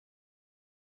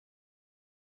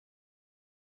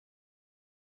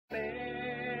Good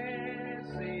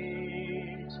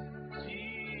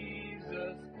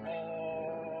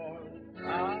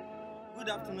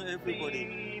afternoon,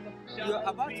 everybody. You are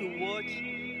about to watch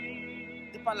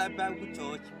Deeper Life Bible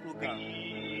Church program,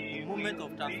 The Moment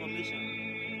of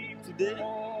Transformation. Today,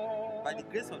 by the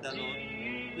grace of the Lord,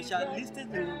 we shall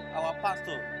listen to our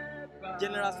pastor,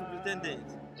 General Superintendent,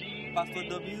 Pastor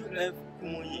W.F.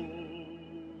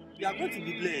 Kumuyi. You are going to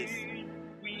be blessed.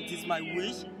 It is my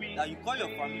wish that you call your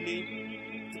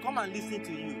family to come and listen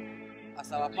to you,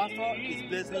 as our pastor is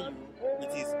blessing you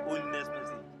with his holiness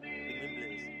message. Remain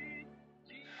blessed.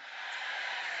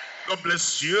 God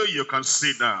bless you. You can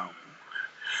sit down.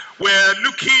 We're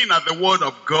looking at the word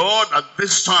of God at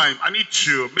this time. I need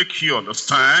to make you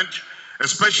understand,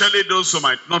 especially those who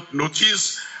might not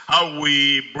notice, how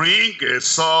we bring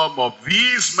some of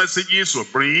these messages we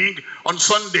bring on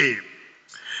Sunday.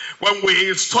 When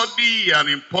we study an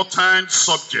important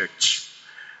subject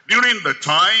during the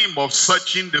time of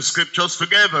searching the scriptures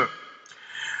together,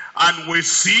 and we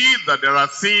see that there are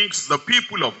things the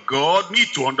people of God need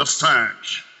to understand,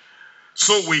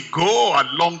 so we go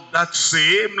along that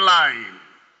same line.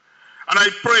 And I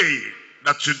pray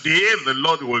that today the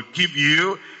Lord will give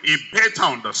you a better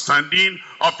understanding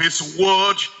of his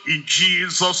word in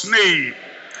Jesus' name.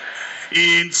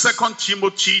 In 2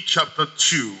 Timothy chapter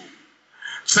 2,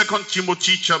 2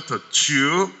 Timothy chapter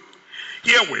 2,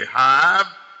 here we have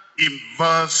in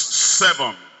verse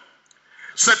 7.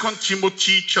 2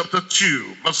 Timothy chapter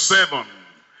 2, verse 7.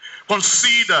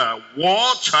 Consider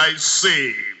what I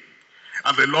say,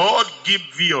 and the Lord give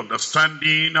thee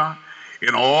understanding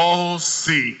in all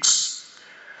things.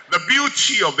 The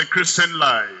beauty of the Christian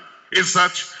life is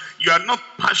that you are not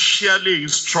partially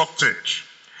instructed.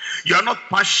 You are not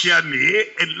partially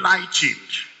enlightened.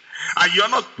 And you are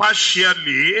not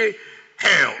partially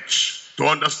helped to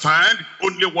understand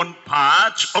only one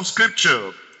part of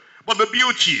Scripture. But the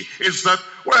beauty is that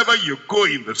wherever you go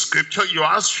in the Scripture, you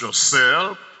ask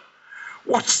yourself,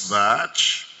 what's that?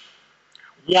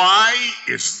 Why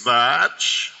is that?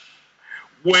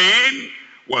 When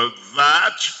will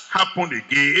that happen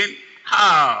again?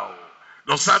 How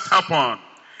does that happen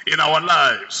in our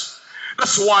lives?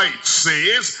 That's why it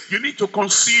says you need to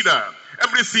consider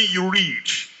everything you read,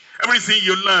 everything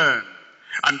you learn.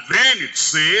 And then it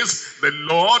says the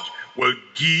Lord will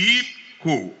give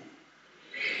who?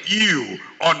 You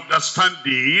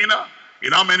understanding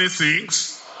in how many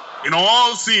things? In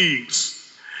all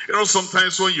things. You know,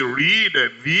 sometimes when you read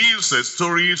these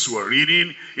stories we're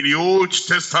reading in the Old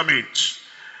Testament,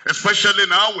 especially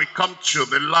now we come to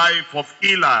the life of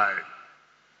Eli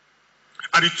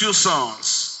and the two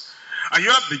sons, and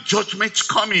you have the judgment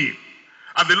coming,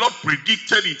 and the Lord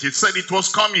predicted it. He said it was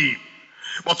coming.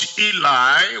 But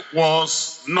Eli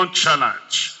was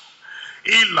nonchalant.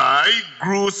 Eli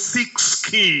grew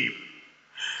thick-skinned.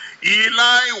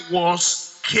 Eli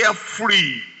was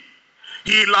carefree.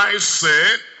 Eli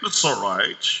said, it's all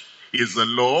right. He's the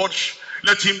Lord.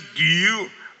 Let him do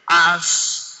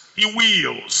as he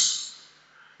wills.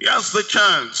 He has the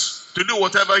chance to do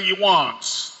whatever he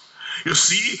wants. You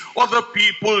see, other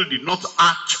people did not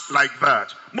act like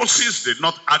that. Moses did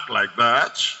not act like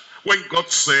that. When God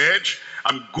said,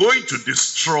 I'm going to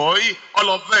destroy all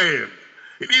of them,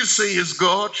 he didn't say he's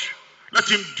God. Let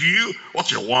him do what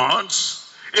he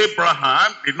wants.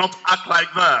 Abraham did not act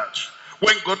like that.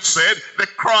 When God said, the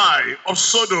cry of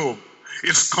Sodom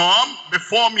is come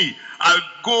before me, I'll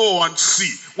go and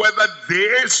see whether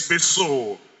this be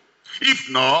so. If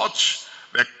not,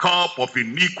 the cup of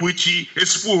iniquity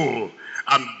is full.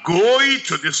 I'm going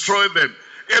to destroy them.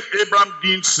 Abraham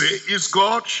didn't say, is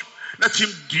God? Let him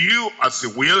do as he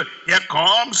will. Here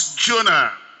comes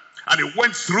Jonah. And he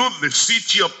went through the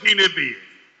city of Nineveh.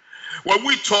 When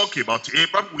we talk about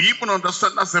Abraham, we even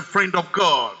understand that's a friend of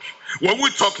God. When we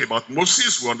talk about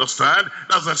Moses, we understand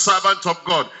that's a servant of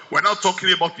God. We're not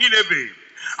talking about Nineveh.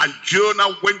 And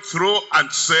Jonah went through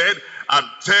and said, I'm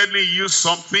telling you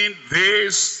something,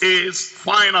 this is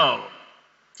final.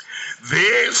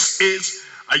 This is,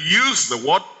 I use the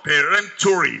word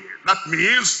peremptory. That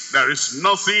means there is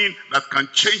nothing that can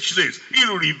change this.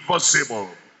 Irreversible.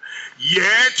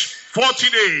 Yet 40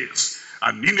 days,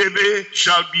 and Nineveh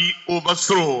shall be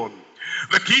overthrown.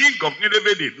 The king of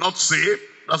Nineveh did not say,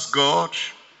 that's God,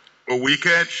 we're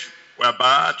wicked, we're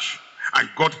bad, and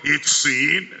God hates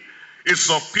sin.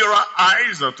 It's of purer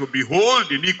eyes than to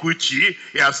behold iniquity.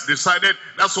 He has decided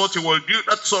that's what he will do.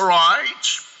 That's all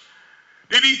right.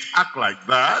 They didn't act like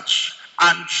that.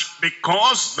 And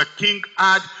because the king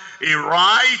had a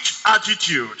right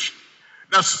attitude,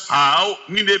 that's how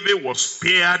Nineveh was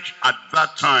spared at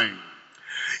that time.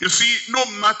 You see, no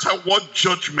matter what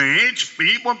judgment may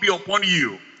even be upon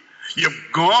you, you've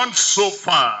gone so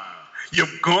far,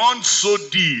 you've gone so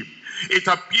deep, it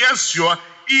appears you are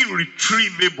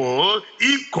irretrievable,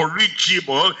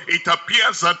 incorrigible. It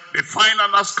appears that the final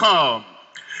has come.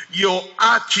 Your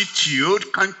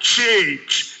attitude can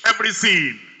change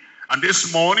everything. And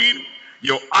this morning,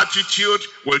 your attitude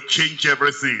will change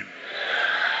everything.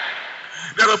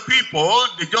 There are people,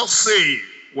 they just say,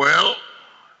 well,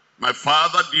 my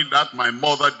father did that, my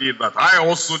mother did that, I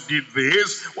also did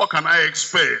this, what can I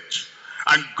expect?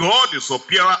 And God is of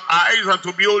purer eyes and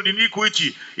to behold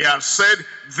iniquity. He has said,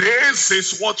 this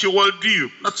is what you will do.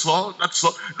 That's all, that's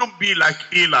all. Don't be like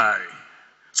Eli.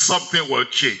 Something will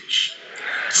change.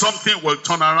 Something will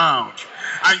turn around.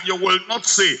 And you will not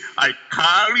say, I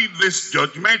carry this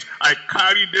judgment, I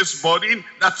carry this burden,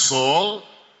 that's all.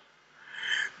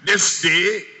 This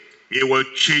day, He will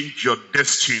change your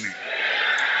destiny.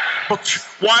 But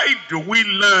why do we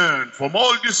learn from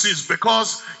all this? Is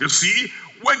because, you see,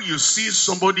 when you see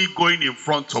somebody going in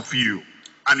front of you,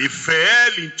 and he fell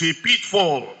into a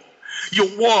pitfall,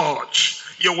 you watch.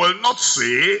 You will not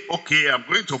say, okay, I'm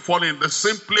going to fall in the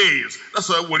same place. That's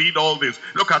why we read all this.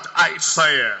 Look at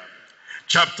Isaiah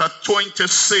chapter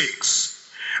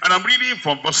 26. And I'm reading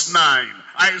from verse 9.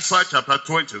 Isaiah chapter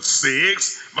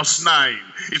 26, verse 9.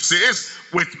 It says,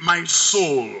 with my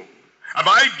soul have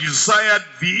I desired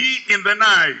thee in the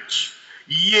night.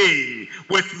 Yea,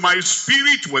 with my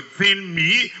spirit within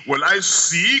me will I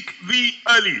seek thee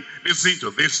early. Listen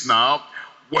to this now.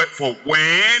 For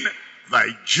when thy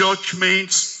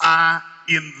judgments are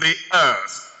in the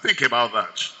earth. Think about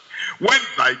that. When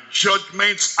thy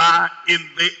judgments are in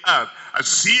the earth. I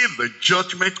see the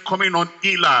judgment coming on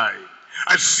Eli.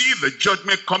 I see the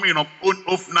judgment coming on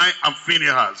Ophni and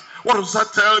Phinehas. What does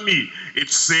that tell me?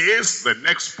 It says, the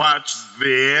next part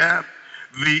there,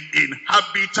 the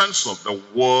inhabitants of the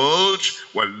world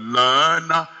will learn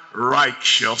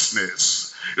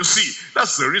righteousness. You see,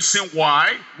 that's the reason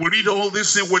why we read all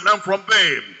this and we learn from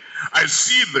them. I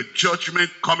see the judgment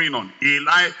coming on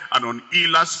Eli and on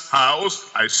Eli's house.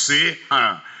 I say,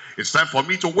 it's time for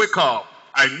me to wake up.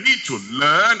 I need to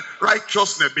learn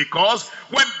righteousness, because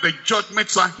when the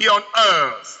judgments are here on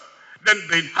earth, then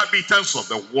the inhabitants of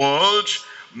the world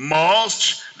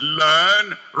must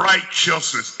learn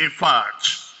righteousness. In fact,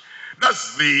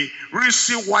 that's the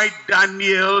reason why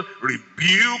Daniel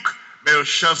rebuked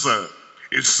Belshazzar.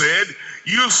 He said,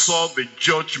 you saw the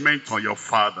judgment on your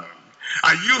father,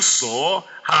 and you saw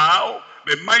how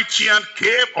the mighty hand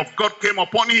of God came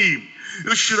upon him.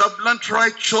 You should have learned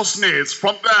righteousness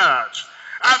from that.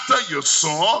 After you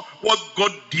saw what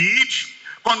God did,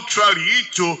 contrary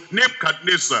to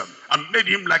Nebuchadnezzar, and made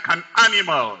him like an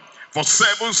animal for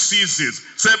 7 seasons,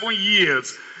 7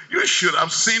 years, you should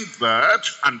have seen that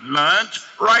and learned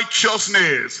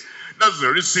righteousness. That's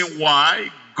the reason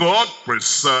why God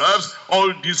preserves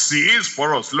all these things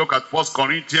for us. Look at 1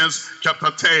 Corinthians chapter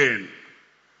 10.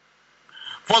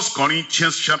 1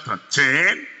 Corinthians chapter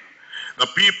 10, the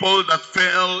people that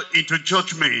fell into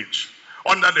judgment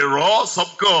under the wrath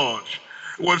of God.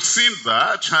 We've seen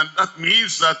that, and that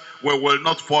means that we will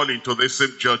not fall into the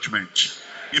same judgment.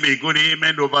 Give me a good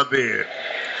amen over there.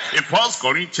 In 1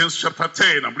 Corinthians chapter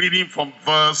 10, I'm reading from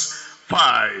verse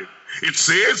 5. It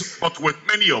says, but with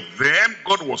many of them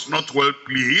God was not well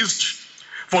pleased,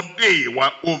 for they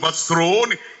were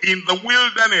overthrown in the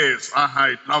wilderness.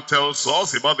 It now tells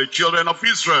us about the children of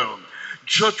Israel.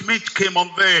 Judgment came on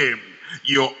them.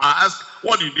 You ask,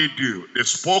 what did they do? They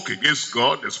spoke against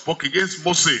God. They spoke against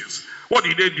Moses. What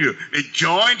did they do? They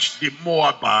joined the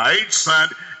Moabites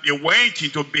and they went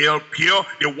into Baal Peor.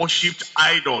 They worshipped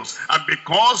idols. And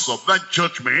because of that,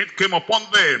 judgment came upon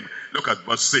them. Look at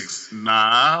verse 6.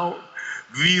 Now,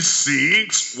 these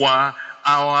things were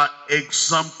our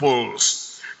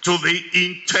examples, to the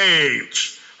intent,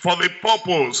 for the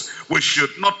purpose we should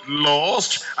not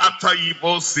lust after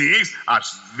evil things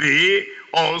as they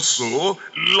also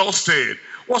lusted.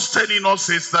 What's telling us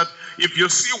is that if you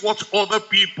see what other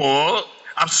people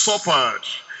have suffered,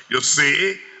 you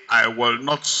say, I will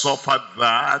not suffer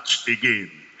that again.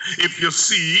 If you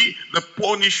see the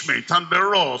punishment and the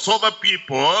wrath other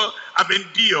people have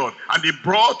endured and they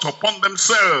brought upon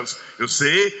themselves, you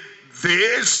say,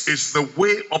 this is the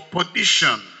way of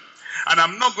perdition. And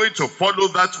I'm not going to follow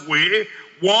that way.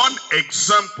 One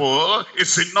example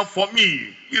is enough for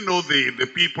me. You know, the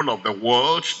people of the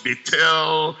world, they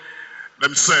tell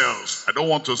themselves. I don't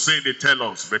want to say they tell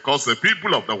us, because the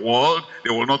people of the world, they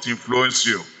will not influence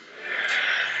you.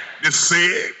 They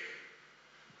say,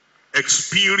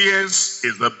 experience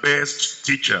is the best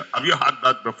teacher. Have you heard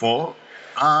that before?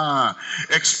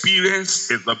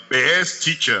 Experience is the best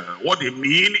teacher. What they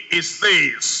mean is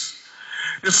this.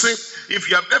 They say, if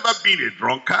you have never been a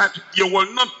drunkard, you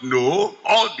will not know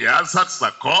all the hazards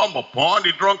that come upon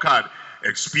a drunkard.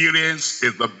 Experience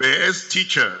is the best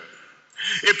teacher.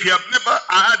 If you have never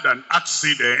had an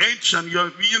accident and you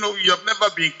have never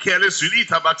been careless, you didn't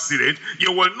have accident,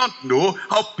 you will not know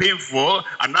how painful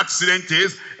an accident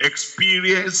is.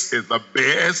 Experience is the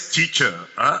best teacher.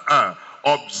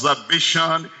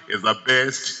 Observation is the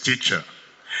best teacher.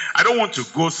 I don't want to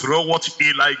go through what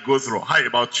Eli goes through. How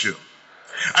about you?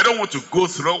 I don't want to go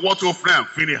through what Ophni and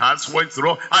Phinehas went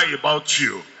through. How about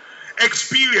you?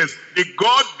 Experience. They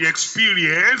got the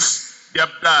experience. They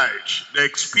have died. The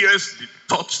experience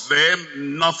taught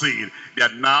them nothing. They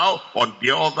are now on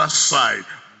the other side.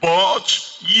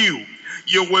 But you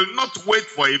will not wait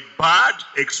for a bad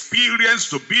experience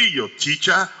to be your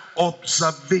teacher.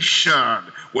 Observation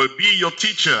will be your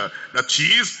teacher. That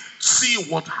is, see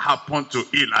what happened to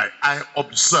Eli. I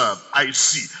observe, I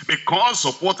see. Because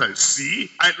of what I see,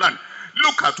 I learn.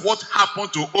 Look at what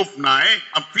happened to Ophni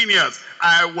and Phinehas.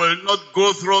 I will not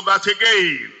go through that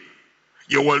again.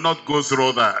 You will not go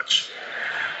through that.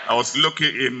 I was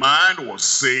looking, a man was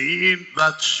saying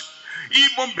that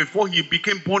even before he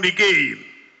became born again,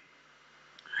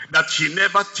 that he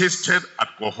never tasted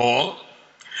alcohol,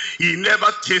 he never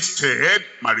tasted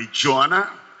marijuana,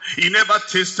 he never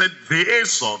tasted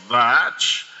this or that.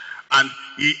 And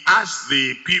he asked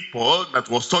the people that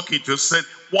was talking to, said,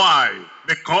 why?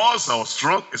 Because I was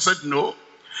drunk? He said, no.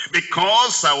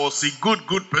 Because I was a good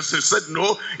person? He said,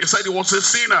 no. He said he was a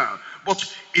sinner.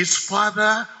 But his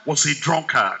father was a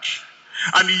drunkard.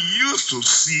 And he used to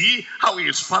see how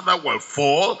his father will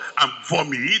fall and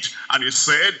vomit. And he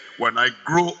said, when I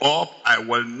grow up, I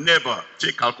will never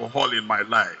take alcohol in my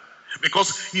life.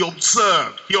 Because he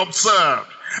observed.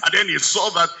 And then he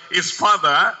saw that his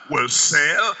father will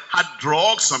sell hard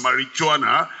drugs and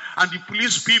marijuana. And the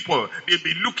police people, they'll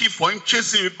be looking for him,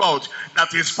 chasing him about.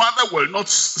 That his father will not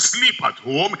sleep at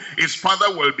home. His father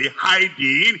will be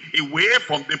hiding away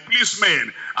from the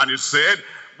policemen. And he said,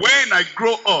 when I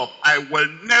grow up, I will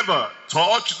never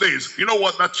touch this. You know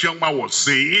what that young man was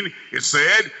saying? He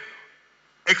said,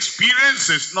 experience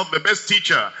is not the best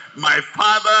teacher. My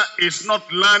father is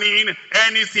not learning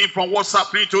anything from what's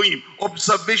happening to him.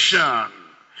 Observation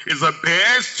is the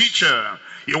best teacher.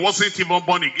 He wasn't even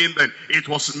born again then. It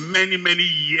was many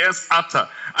years after.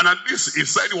 And at this, he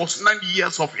said he was 90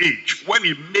 years of age when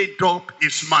he made up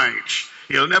his mind.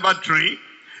 He'll never drink.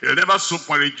 He'll never smoke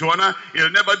marijuana.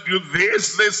 He'll never do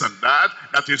this and that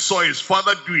he saw his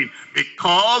father doing,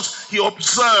 because he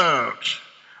observed.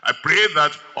 I pray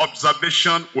that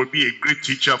observation will be a great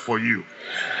teacher for you.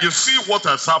 You see what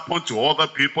has happened to other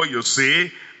people, you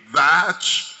say, that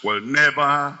will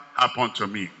never happen to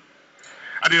me.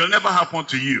 And it will never happen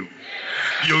to you.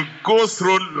 You'll go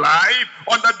through life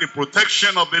under the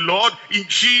protection of the Lord in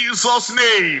Jesus'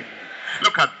 name.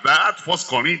 Look at that, 1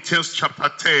 Corinthians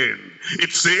chapter 10.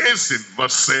 It says in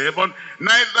verse 7,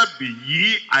 neither be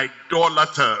ye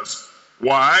idolaters.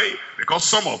 Why? Because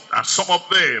some of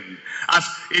them, as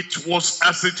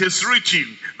it is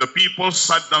written, the people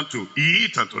sat down to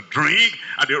eat and to drink,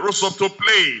 and they rose up to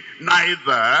play.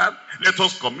 Neither let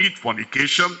us commit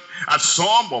fornication, as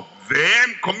some of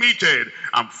them committed,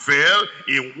 and fell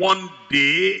in one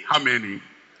day, how many?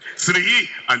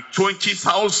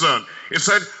 320,000. He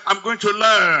said, I'm going to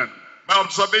learn by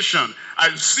observation.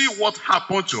 I see what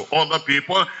happened to other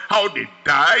people, how they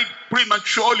died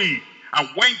prematurely and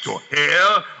went to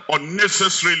hell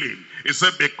unnecessarily. He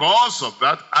said, because of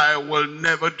that, I will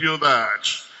never do that.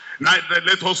 Neither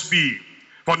let us be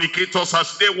fornicators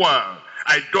as they were,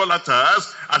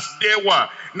 idolaters as they were.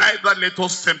 Neither let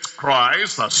us tempt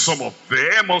Christ, as some of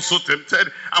them also tempted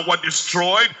and were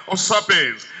destroyed of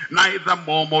serpents. Neither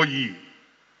murmur ye,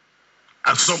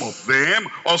 as some of them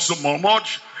also murmured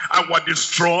and were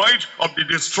destroyed of the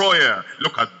destroyer.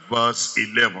 Look at verse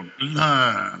 11.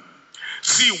 Learn.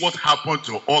 See what happened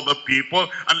to other people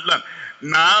and learn.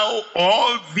 Now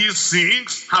all these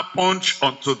things happened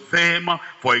unto them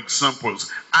for examples,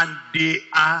 and they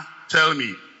are, tell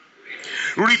me,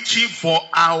 reaching for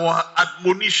our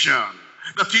admonition.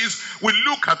 That is, we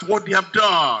look at what they have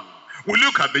done. We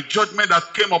look at the judgment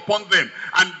that came upon them,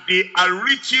 and they are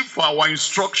reaching for our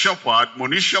instruction, for our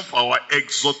admonition, for our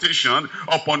exhortation,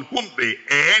 upon whom the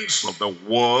ends of the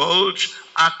world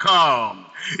are come.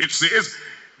 It says,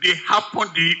 they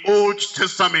happened in the Old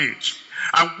Testament,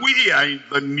 and we are in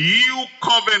the New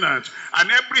Covenant,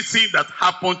 and everything that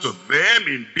happened to them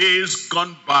in days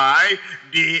gone by,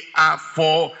 they are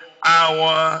for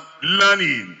our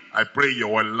learning. I pray you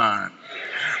will learn.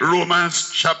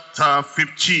 Romans chapter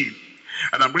 15.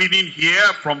 And I'm reading here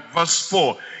from verse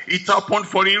 4. It happened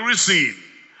for a reason.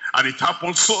 And it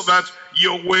happened so that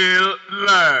you will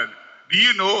learn. Do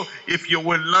you know, if you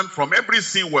will learn from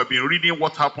everything we've been reading,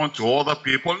 what happened to other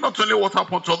people, not only what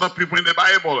happened to other people in the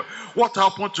Bible, what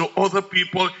happened to other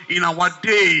people in our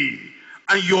day,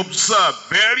 and you observe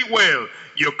very well,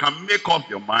 you can make up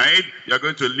your mind, you're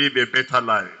going to live a better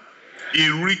life, a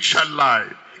richer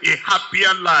life, a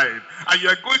happier life, and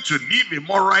you're going to live a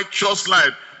more righteous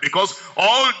life, because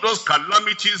all those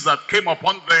calamities that came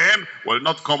upon them will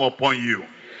not come upon you.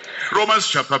 Romans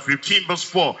chapter 15 verse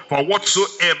 4. For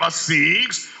whatsoever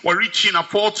things were reaching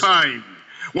aforetime,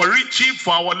 were reaching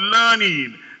for our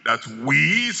learning, that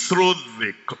we through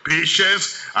the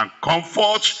patience and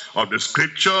comfort of the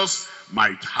scriptures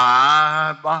might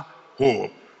have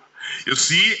hope. You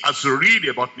see, as you read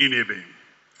about Nineveh,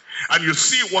 and you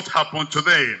see what happened to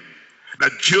them,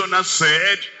 that Jonah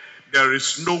said, there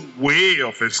is no way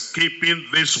of escaping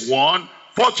this one.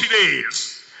 40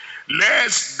 days.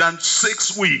 Less than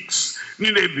 6 weeks,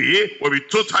 Nineveh will be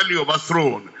totally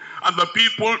overthrown. And the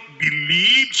people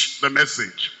believed the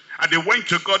message. And they went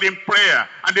to God in prayer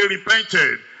and they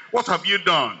repented. What have you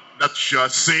done? That you are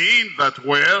saying that,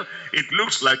 well, it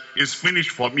looks like it's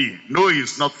finished for me. No,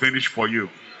 it's not finished for you.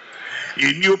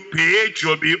 A new page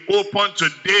will be opened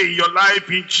today in your life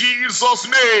in Jesus'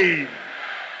 name.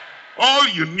 All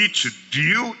you need to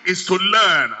do is to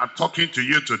learn. I'm talking to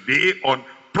you today on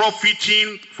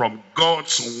profiting from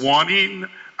God's warning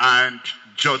and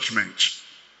judgment.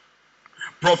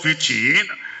 Profiting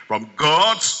from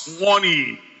God's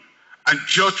warning and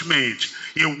judgment.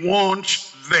 He warned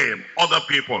them, other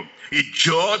people. He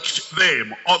judged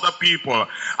them, other people.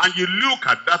 And you look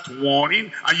at that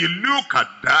warning and you look at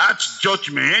that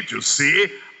judgment, you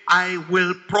say, I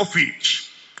will profit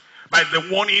by the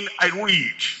warning I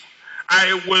read.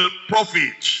 I will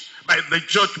profit by the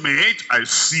judgment I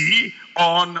see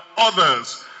on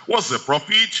others. What's the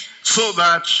profit? So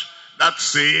that that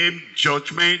same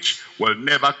judgment will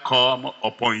never come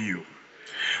upon you,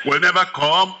 will never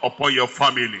come upon your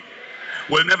family,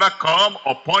 will never come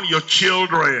upon your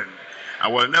children,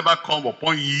 and will never come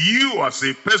upon you as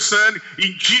a person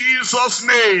in Jesus'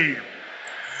 name.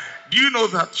 Do you know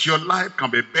that your life can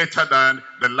be better than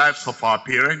the lives of our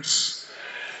parents?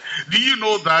 Do you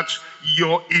know that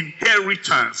your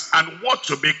inheritance and what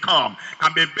to become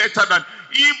can be better than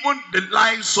even the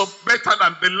lives of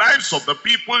the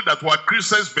people that were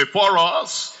Christians before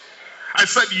us? I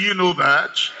said, you know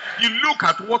that? You look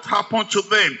at what happened to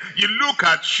them. You look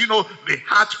at, the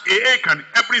heartache and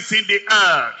everything they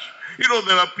had.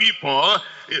 There are people,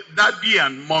 daddy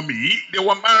and mommy, they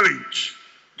were married.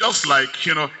 Just like,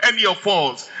 any of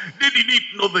us. They didn't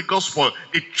know the gospel.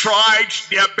 They tried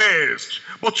their best.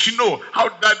 But how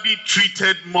daddy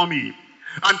treated mommy.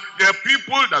 And there are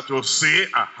people that will say,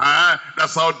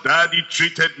 that's how daddy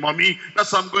treated mommy.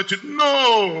 That's how I'm going to.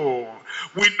 No.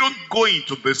 We don't go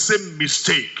into the same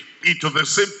mistake, into the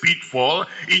same pitfall,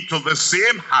 into the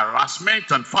same harassment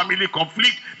and family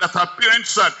conflict that our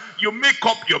parents had. You make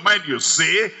up your mind, you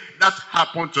say, that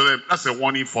happened to them. That's a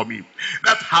warning for me.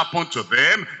 That happened to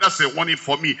them. That's a warning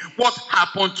for me. What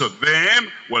happened to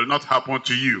them will not happen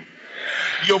to you.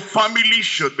 Your family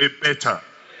should be better.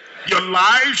 Your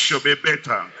life should be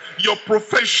better. Your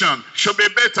profession should be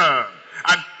better.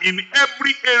 And in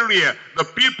every area, the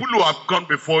people who have gone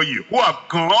before you, who have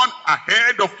gone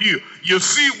ahead of you, you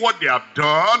see what they have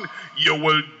done, you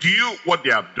will do what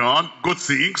they have done, good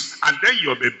things, and then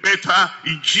you'll be better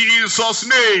in Jesus'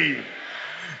 name.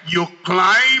 You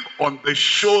climb on the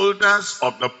shoulders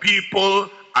of the people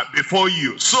before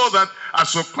you, so that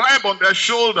as you climb on their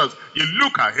shoulders, you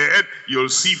look ahead, you'll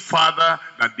see farther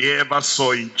than they ever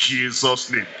saw in Jesus'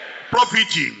 name.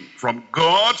 Profiting from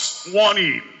God's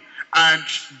warning and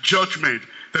judgment.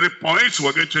 3 points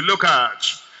we're going to look at.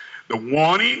 The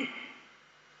warning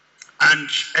and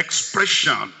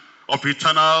expression of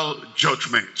eternal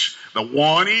judgment. The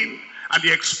warning and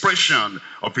the expression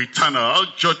of eternal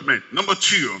judgment. Number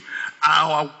 2,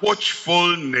 our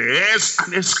watchfulness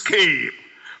and escape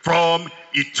from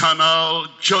eternal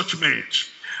judgment.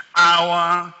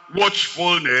 Our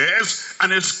watchfulness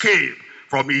and escape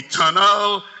from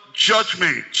eternal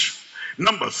judgment.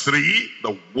 Number 3,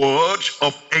 the word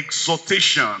of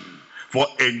exhortation for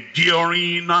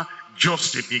enduring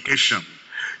justification.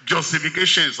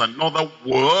 Justification is another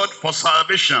word for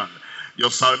salvation.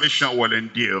 Your salvation will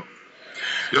endure.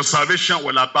 Your salvation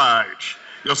will abide.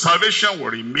 Your salvation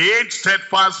will remain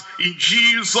steadfast in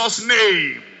Jesus'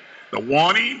 name. The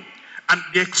warning and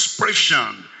the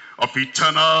expression of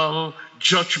eternal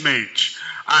judgment.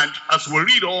 And as we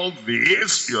read all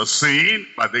this, you're saying,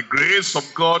 by the grace of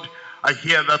God, I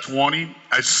hear that warning,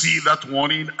 I see that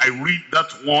warning, I read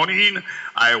that warning,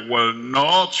 I will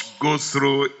not go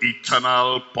through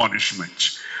eternal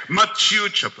punishment. Matthew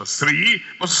chapter 3,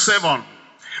 verse 7.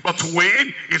 But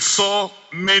when he saw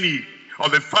many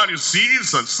of the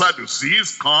Pharisees and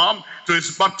Sadducees come to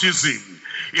his baptism,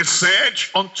 he said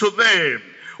unto them,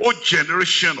 O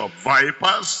generation of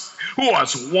vipers, who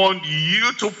has warned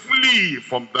you to flee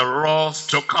from the wrath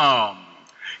to come?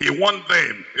 He warned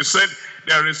them. He said,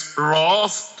 there is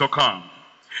wrath to come.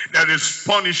 There is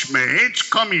punishment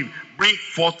coming. Bring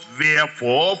forth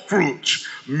therefore fruit,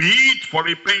 meet for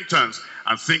repentance,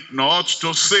 and think not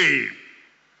to say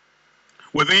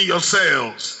within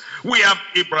yourselves, we have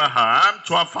Abraham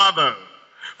to our father.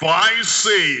 For I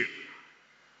say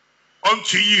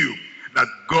unto you that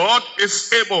God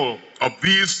is able of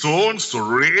these stones to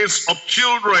raise up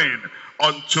children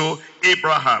unto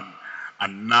Abraham.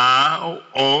 And now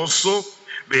also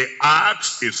the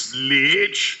axe is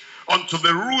laid unto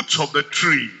the root of the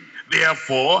tree.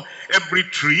 Therefore, every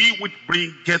tree which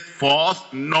bringeth forth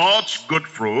not good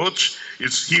fruit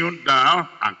is hewn down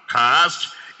and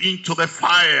cast into the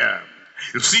fire.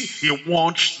 You see, he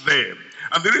warned them.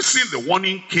 And the reason the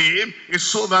warning came is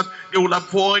so that they will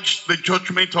avoid the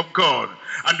judgment of God.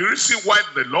 And the reason why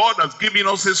the Lord has given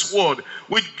us his word,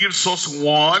 which gives us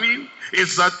warning,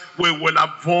 is that we will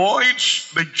avoid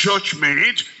the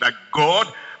judgment that God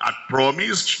had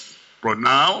promised,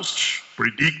 pronounced,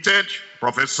 predicted,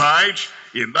 prophesied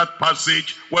in that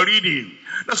passage we're reading.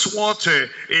 That's what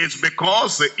is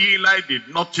because Eli did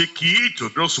not take heed to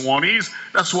those warnings.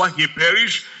 That's why he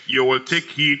perished. You will take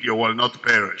heed, you will not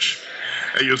perish.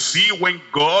 And you see, when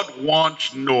God warned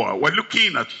Noah, we're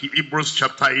looking at Hebrews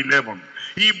chapter 11.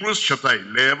 Hebrews chapter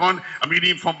 11, I'm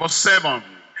reading from verse 7.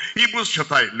 Hebrews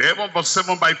chapter 11, verse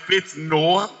 7, by faith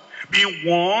Noah, being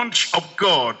warned of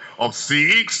God of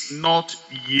things not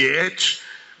yet,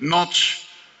 not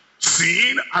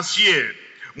seen as yet,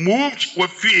 moved with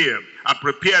fear, and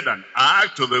prepared an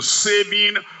ark to the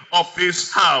saving of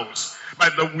his house, by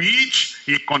the which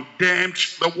he condemned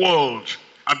the world,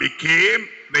 and became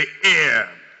the heir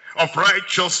of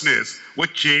righteousness,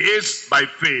 which is by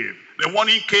faith. The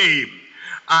warning came,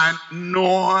 and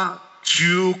Noah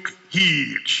took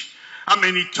heed. How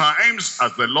many times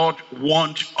has the Lord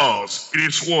warned us in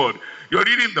his word? You're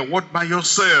reading the word by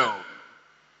yourself,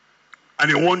 and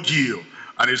he warned you,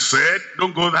 and he said,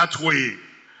 don't go that way,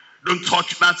 don't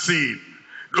touch that thing,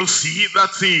 don't see that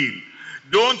thing,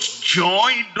 don't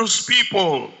join those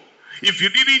people. If you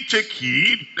didn't take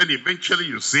heed, then eventually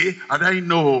you say, had I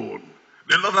known.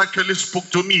 The Lord actually spoke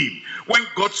to me. When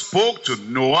God spoke to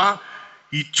Noah,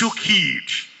 he took heed,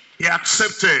 he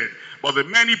accepted. But the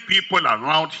many people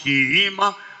around him,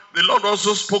 the Lord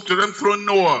also spoke to them through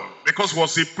Noah, because he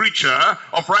was a preacher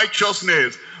of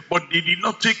righteousness. But they did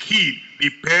not take heed. They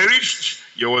perished.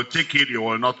 You will take heed, you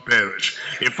will not perish.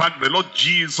 In fact, the Lord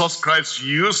Jesus Christ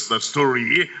used the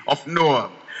story of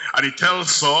Noah. And he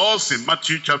tells us in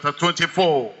Matthew chapter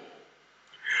 24,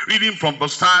 reading from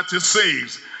verse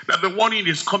 36, that the warning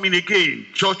is coming again.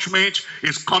 Judgment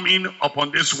is coming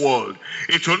upon this world.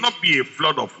 It will not be a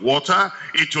flood of water.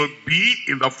 It will be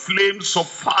in the flames of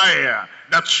fire.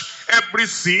 That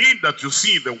everything that you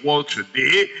see in the world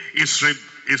today is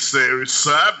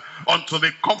reserved unto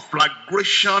the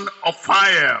conflagration of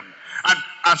fire. And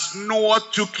as Noah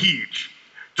took heed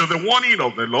to the warning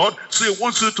of the Lord, so he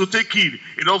wants you to take heed.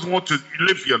 He doesn't want to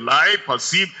live your life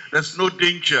as if there's no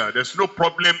danger, there's no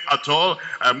problem at all.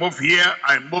 I move here,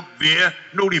 I move there,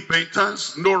 no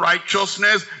repentance, no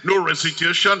righteousness, no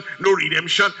restitution, no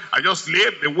redemption. I just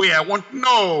live the way I want.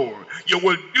 No, you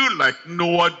will do like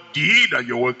Noah did, and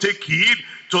you will take heed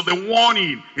to the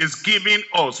warning he's giving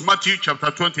us. Matthew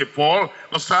chapter 24,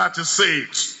 verse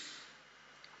 36.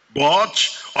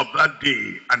 But of that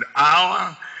day and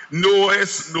hour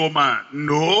knoweth no man,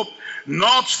 no,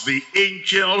 not the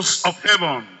angels of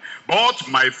heaven, but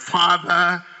my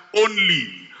Father only.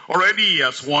 Already he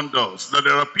has warned us that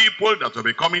there are people that will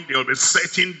be coming, there will be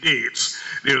setting dates.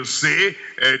 They'll say,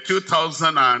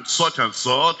 2000 and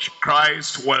such,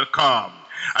 Christ will come.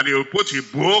 And he will put a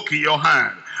book in your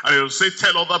hand. And he will say,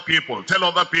 tell other people,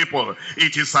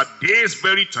 it is at this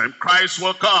very time Christ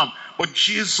will come. But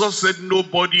Jesus said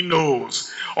nobody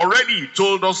knows. Already he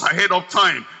told us ahead of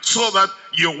time, so that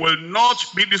you will not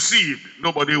be deceived.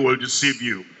 Nobody will deceive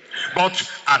you. But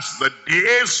as the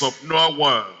days of Noah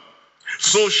were,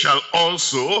 so shall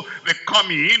also the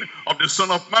coming of the Son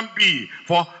of Man be.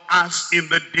 For as in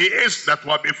the days that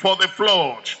were before the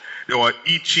flood, They were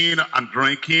eating and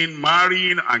drinking,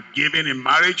 marrying and giving in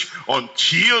marriage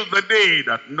until the day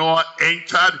that Noah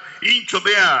entered into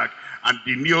the ark. And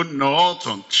they knew not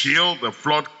until the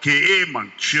flood came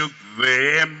and took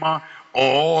them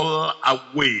all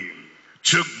away.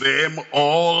 Took them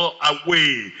all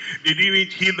away. They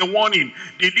didn't heed the warning.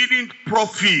 They didn't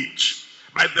profit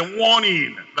by the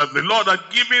warning that the Lord had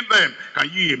given them.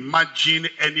 Can you imagine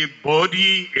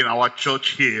anybody in our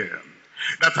church here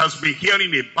that has been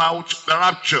hearing about the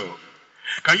rapture?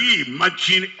 Can you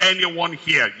imagine anyone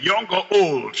here, young or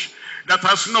old, that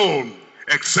has known,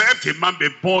 except a man be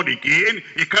born again,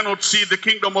 he cannot see the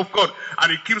kingdom of God?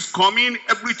 And it keeps coming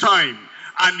every time,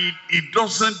 and it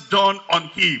doesn't dawn on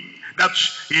him that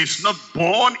he is not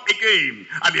born again.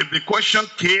 And if the question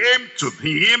came to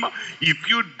him, if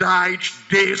you died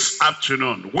this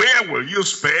afternoon, where will you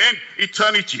spend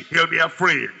eternity? He'll be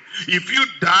afraid. If you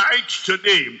died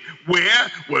today,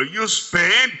 where will you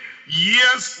spend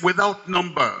years without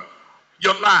number?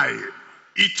 Your life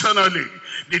eternally.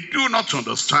 They do not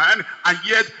understand, and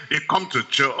yet they come to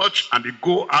church and they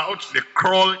go out, they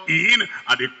crawl in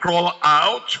and they crawl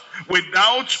out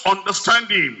without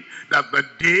understanding that the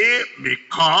day may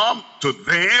come to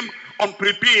them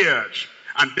unprepared.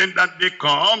 And then that day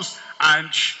comes, and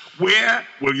where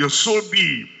will your soul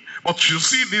be? But you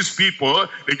see, these people,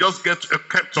 they just get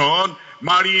kept on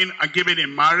marrying and giving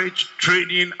in marriage,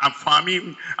 trading and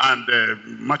farming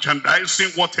and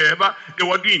merchandising, whatever they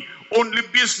were doing. Only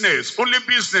business,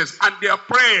 and their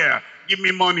prayer, give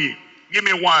me money, give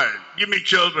me wife, give me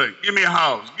children, give me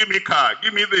house, give me car,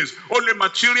 give me this. Only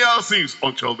material things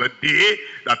until the day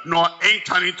that Noah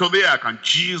entered into the ark. And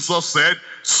Jesus said,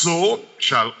 so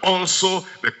shall also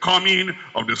the coming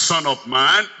of the Son of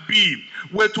Man be.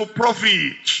 We're to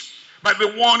profit by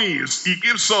the warnings he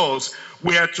gives us.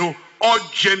 We are to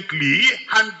urgently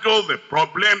handle the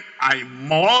problem. I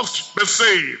must be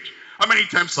saved. How many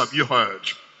times have you heard?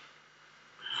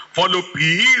 Follow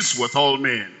peace with all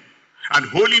men, and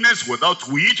holiness, without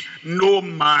which no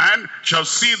man shall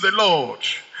see the Lord.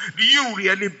 Do you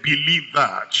really believe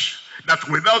that? That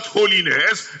without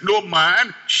holiness, no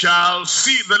man shall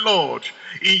see the Lord?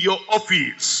 In your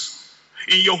office,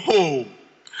 in your home,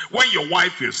 when your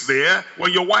wife is there,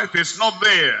 when your wife is not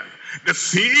there, the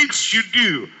things you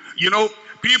do, you know,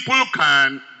 people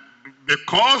can,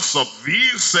 because of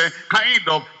this kind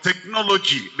of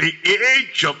technology, the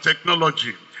age of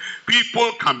technology,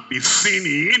 people can be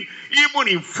sinning even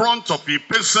in front of a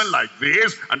person like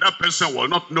this, and that person will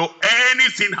not know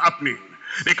anything happening.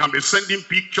 They can be sending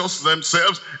pictures to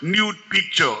themselves, nude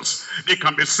pictures. They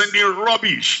can be sending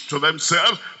rubbish to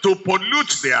themselves to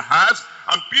pollute their hearts.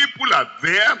 And people are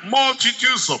there,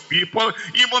 multitudes of people,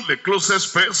 even the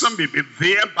closest person may be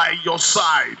there by your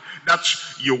side, that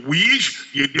you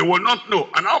wish they will not know.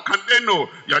 And how can they know?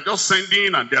 You're just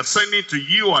sending, and they're sending to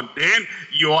you, and then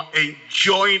you're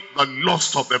enjoying the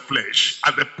lust of the flesh,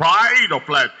 and the pride of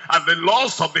life, and the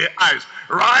lust of the eyes,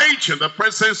 right in the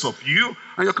presence of you,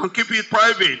 and you can keep it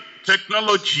private.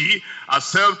 Technology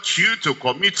has helped you to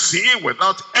commit sin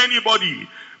without anybody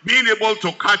being able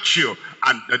to catch you.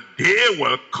 And the day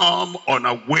will come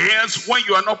unawares when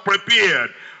you are not prepared.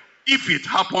 If it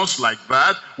happens like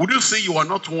that, would you say you are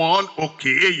not one?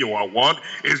 Okay, you are one.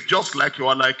 It's just like you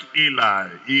are like Eli.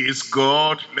 He is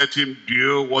God. Let him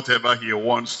do whatever he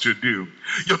wants to do.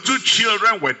 Your two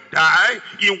children will die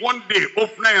in one day,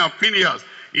 Ophni and Phinehas.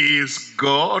 He is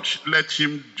God. Let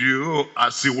him do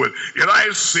as he will.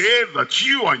 Eli said that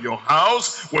you and your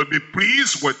house will be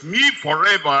pleased with me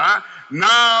forever.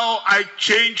 Now I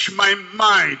change my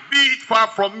mind. Be it far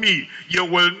from me. You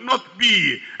will not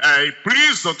be a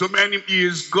priest unto many. He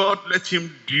is God. Let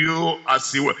him do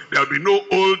as he will. There will be no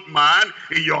old man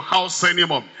in your house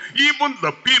anymore. Even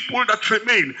the people that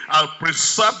remain, I'll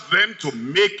preserve them to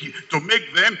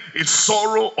make them a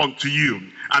sorrow unto you,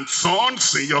 and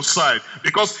sons in your side,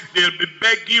 because they'll be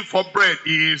begging for bread.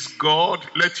 He is God.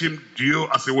 Let him do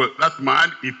as he will. That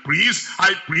man, a priest,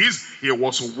 high priest, he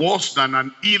was worse than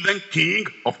an heathen king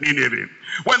of Nineveh.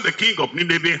 When the king of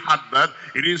Nineveh had that,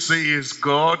 he didn't say he is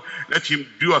God. Let him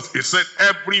do as he said.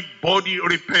 Everybody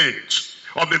repent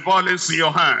of the violence in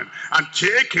your hand, and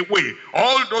take away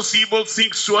all those evil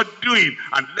things you are doing,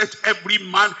 and let every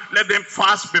man, let them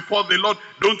fast before the Lord.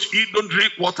 Don't eat, don't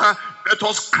drink water. Let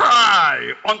us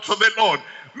cry unto the Lord.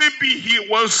 Maybe he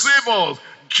will save us.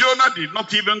 Jonah did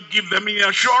not even give them any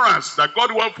assurance that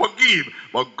God will forgive,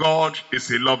 but God is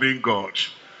a loving God.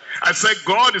 I said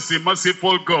God is a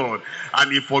merciful God,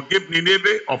 and he forgave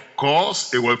Nineveh. Of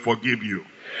course he will forgive you.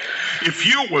 If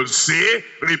you will say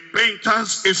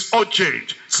repentance is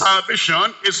urgent,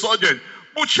 salvation is urgent,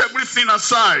 put everything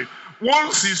aside,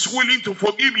 once he's willing to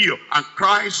forgive you, and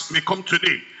Christ may come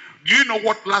today. Do you know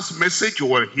what last message you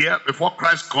will hear before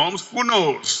Christ comes? Who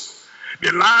knows?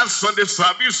 The last Sunday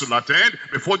service you'll attend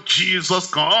before Jesus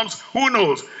comes? Who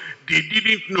knows? They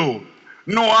didn't know.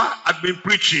 Noah had been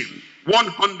preaching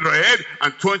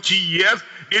 120 years.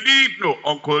 They didn't know.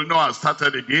 Uncle Noah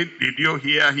started again. Did you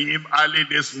hear him early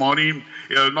this morning?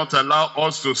 He'll not allow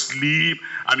us to sleep.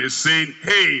 And he's saying,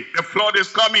 hey, the flood is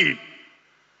coming.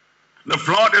 The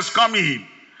flood is coming.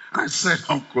 I said,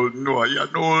 Uncle Noah, you're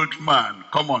an old man.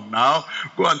 Come on now.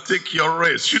 Go and take your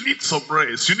rest. You need some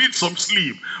rest. You need some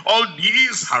sleep. All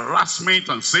these harassment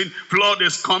and saying, flood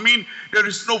is coming. There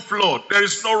is no flood. There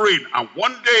is no rain. And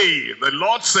one day, the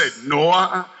Lord said,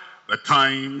 Noah, the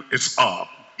time is up.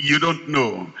 You don't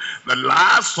know. The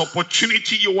last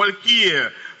opportunity you will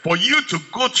hear for you to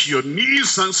go to your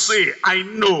knees and say, I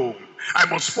know. I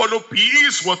must follow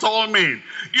peace with all men.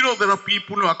 You know, there are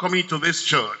people who are coming to this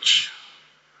church,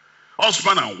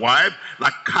 husband and wife,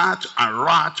 like cat and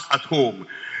rat at home.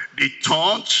 They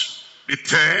taunt, they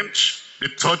tempt, they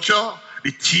torture,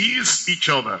 they tease each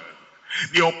other.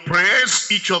 They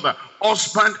oppress each other,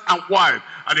 husband and wife.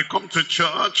 And they come to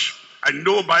church and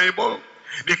know Bible.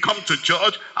 They come to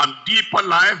church and deeper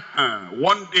life.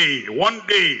 One day,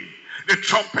 the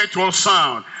trumpet will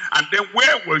sound. And then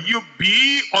where will you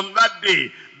be on that day?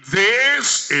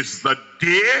 This is the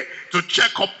day to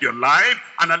check up your life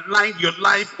and align your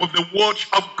life with the word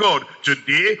of God.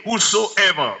 Today,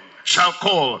 whosoever shall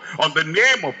call on the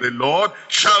name of the Lord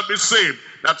shall be saved.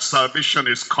 That salvation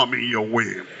is coming your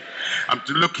way. I'm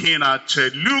looking at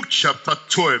Luke chapter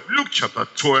 12. Luke chapter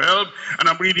 12, and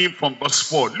I'm reading from verse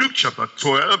 4. Luke chapter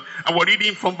 12, and we're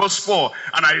reading from verse 4.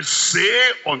 And I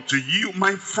say unto you,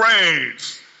 my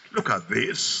friends, look at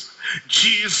this.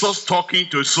 Jesus talking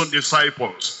to his own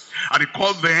disciples. And he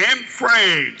called them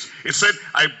friends. He said,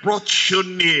 I brought you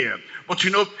near. But you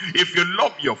know, if you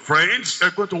love your friends,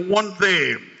 you're going to warn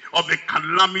them of the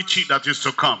calamity that is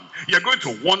to come. You're going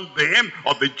to warn them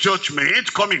of the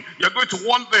judgment coming. You're going to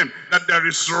warn them that there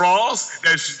is wrath,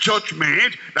 there is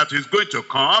judgment that is going to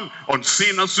come on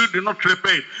sinners who do not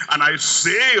repent. And I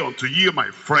say unto you, my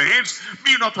friends,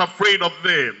 be not afraid of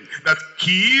them that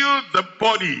kill the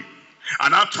body,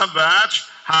 and after that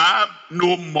have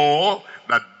no more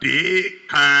that they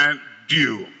can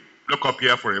do. Look up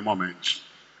here for a moment.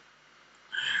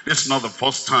 This is not the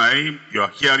first time you're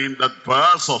hearing that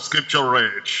verse of scripture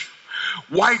read.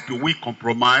 Why do we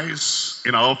compromise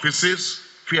in our offices?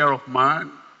 Fear of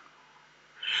man.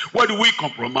 Why do we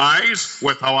compromise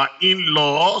with our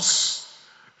in-laws?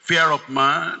 Fear of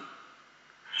man.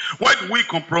 Why do we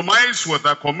compromise with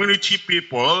our community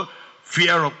people?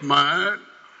 Fear of man.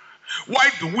 Why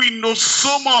do we know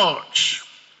so much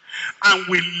and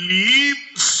we live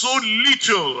so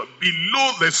little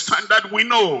below the standard we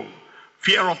know?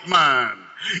 Fear of man.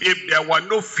 If there were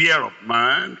no fear of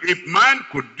man, if man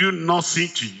could do nothing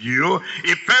to you,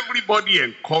 if everybody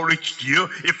encouraged you,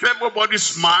 if everybody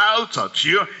smiled at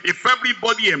you, if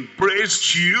everybody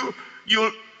embraced you,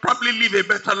 you'll probably live a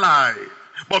better life.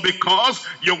 But because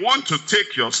you want to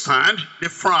take your stand, they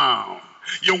frown.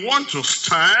 You want to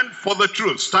stand for the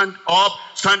truth. Stand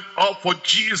up for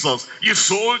Jesus, you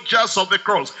soldiers of the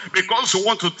cross. Because you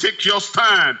want to take your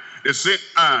stand, they say,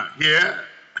 here,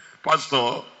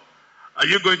 pastor, are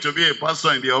you going to be a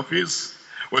pastor in the office?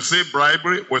 We'll say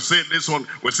bribery, we'll say this one,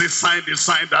 we'll say sign this,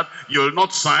 sign that. You'll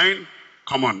not sign?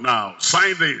 Come on now,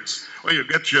 sign this. When you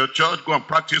get to your church, go and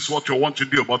practice what you want to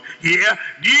do. But here,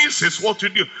 this is what you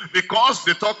do. Because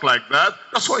they talk like that,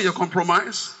 that's why you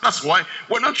compromise. That's why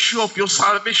we're not sure of your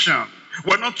salvation.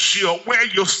 We're not sure where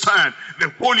you stand. The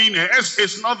holiness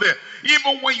is not there.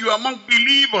 Even when you are among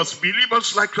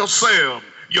believers like yourself,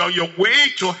 you're on your way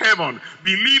to heaven.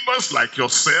 Believers like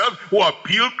yourself who are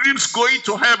pilgrims going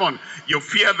to heaven. You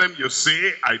fear them, you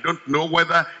say, I don't know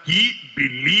whether he,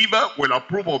 believer, will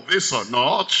approve of this or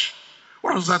not.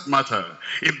 What does that matter?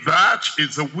 If that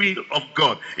is the will of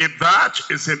God, if that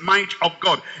is the mind of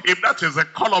God, if that is the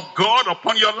call of God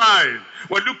upon your life,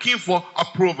 we're looking for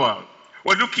approval.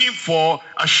 We're looking for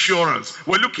assurance.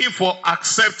 We're looking for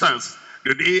acceptance.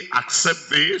 Do they accept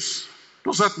this?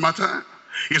 Does that matter?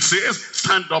 He says,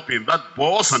 stand up in that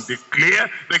bus and declare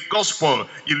the gospel.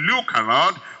 You look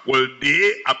around, will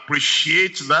they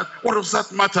appreciate that? What does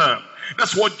that matter?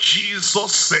 That's what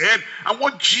Jesus said. And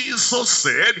what Jesus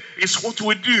said is what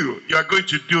we do. You are going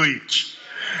to do it.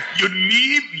 You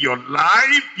live your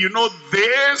life. You know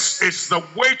this is the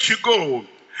way to go.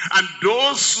 And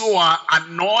those who are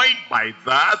annoyed by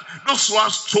that, those who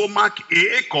have stomach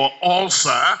ache or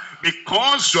ulcer,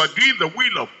 because you are doing the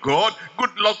will of God,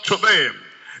 good luck to them.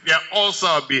 Their ulcer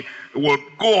will be will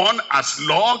go on as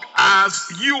long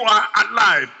as you are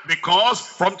alive, because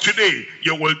from today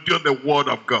you will do the word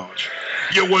of God.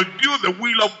 You will do the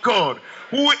will of God.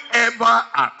 Whoever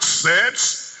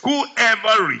accepts,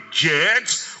 whoever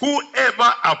rejects,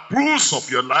 whoever approves of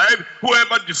your life,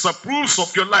 whoever disapproves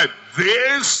of your life,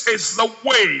 this is the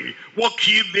way. Walk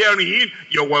ye therein,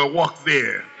 you will walk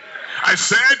there. I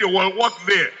said you will walk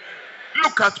there.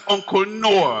 Look at Uncle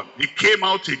Noah. He came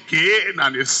out again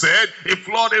and he said, a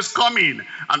flood is coming.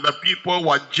 And the people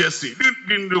were jesting.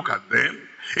 Didn't look at them.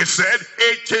 He said,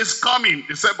 it is coming.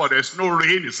 He said, but there's no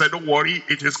rain. He said, don't worry,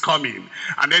 it is coming.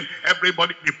 And then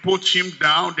everybody, they put him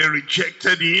down. They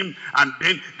rejected him. And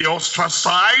then they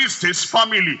ostracized his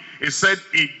family. He said,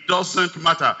 it doesn't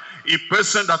matter. A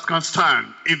person that can stand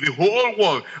in the whole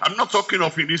world. I'm not talking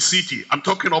of in this city. I'm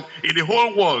talking of in the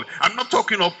whole world. I'm not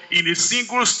talking of in a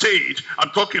single state. I'm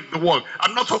talking the world.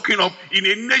 I'm not talking of in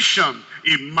a nation.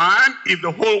 A man in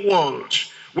the whole world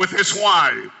with his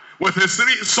wife, with his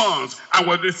 3 sons, and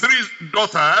with the 3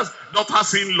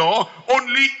 daughters-in-law,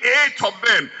 only 8 of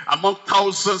them among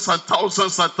thousands and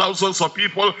thousands and thousands of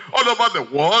people all over the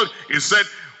world. He said,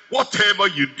 whatever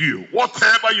you do,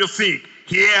 whatever you think,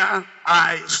 here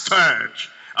I stand.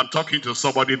 I'm talking to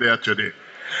somebody there today.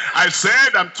 I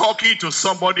said I'm talking to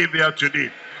somebody there today.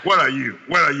 Where are you?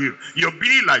 Where are you? You'll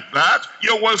be like that.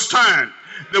 You will stand.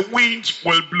 The wind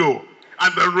will blow.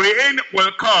 And the rain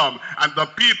will come. And the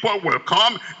people will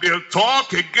come. They'll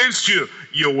talk against you.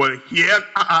 You will hear.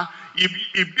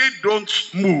 If they don't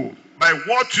move by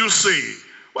what you say,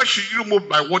 why should you move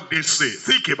by what they say?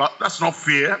 Think about, that's not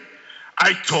fair.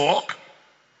 I talk.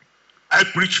 I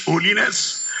preach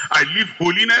holiness, I live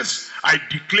holiness, I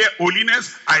declare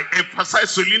holiness, I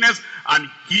emphasize holiness, and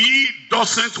he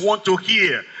doesn't want to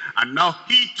hear. And now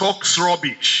he talks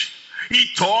rubbish. He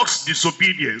talks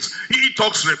disobedience. He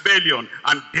talks rebellion.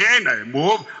 And then I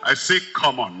move, I say,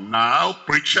 come on now,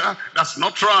 preacher, that's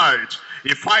not right.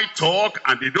 If I talk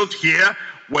and they don't hear,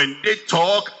 when they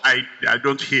talk, I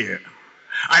don't hear.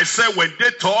 I said, when they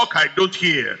talk, I don't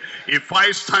hear. If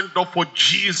I stand up for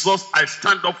Jesus, I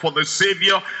stand up for the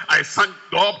Savior, I stand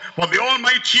up for the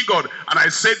Almighty God. And I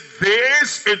said,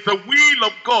 this is the will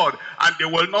of God. And they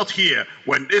will not hear.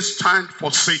 When they stand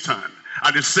for Satan,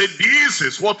 and they say, this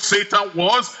is what Satan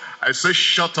was, I say,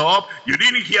 shut up. You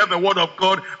didn't hear the word of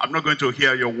God. I'm not going to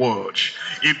hear your word.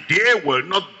 If they will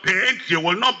not bend, they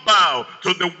will not bow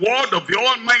to the word of the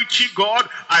Almighty God,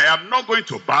 I am not going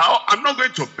to bow. I'm not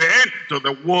going to bend to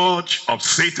the word of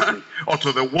Satan or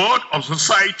to the word of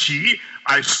society.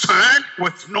 I stand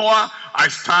with Noah. I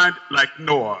stand like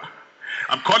Noah.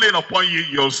 I'm calling upon you.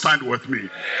 You'll stand with me.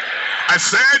 I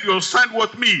said you'll stand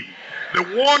with me. The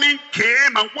warning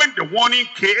came, and when the warning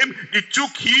came, they took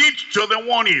heed to the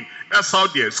warning. That's how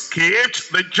they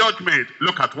escaped the judgment.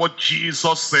 Look at what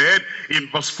Jesus said in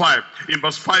verse 5. In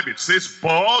verse 5 it says,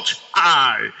 but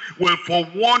I will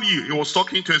forewarn you. He was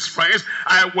talking to his friends.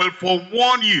 I will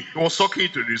forewarn you. He was talking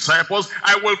to the disciples.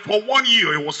 I will forewarn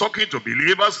you. He was talking to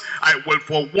believers. I will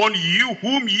forewarn you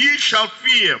whom ye shall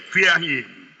fear. Fear him,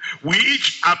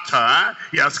 which after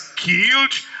he has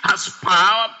killed has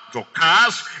power to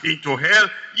cast into hell.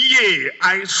 Yea,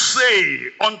 I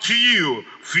say unto you,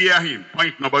 fear him.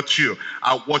 Point number 2,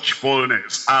 our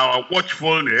watchfulness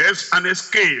and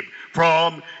escape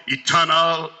from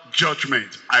eternal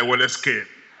judgment. I will escape.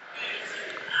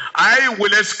 I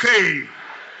will escape.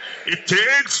 It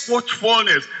takes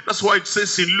watchfulness. That's why it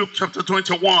says in Luke chapter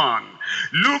 21.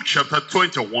 Luke chapter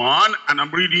 21, and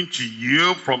I'm reading to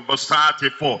you from verse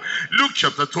 34. Luke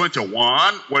chapter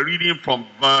 21, we're reading from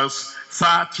verse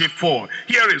 34.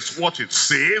 Here is what it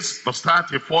says, verse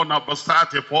 34, now verse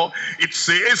 34. It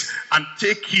says, and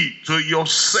take heed to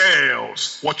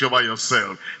yourselves. Watch over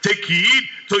yourself. Take heed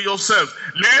to yourselves,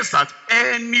 lest at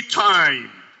any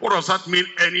time. What does that mean,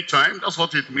 anytime? That's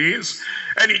what it means.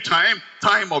 Anytime,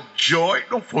 time of joy,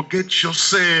 don't forget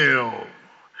yourself.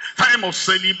 Time of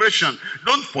celebration,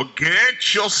 don't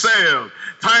forget yourself.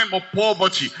 Time of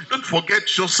poverty, don't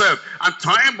forget yourself. And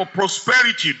time of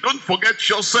prosperity, don't forget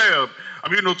yourself.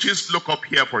 Have you noticed, look up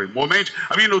here for a moment,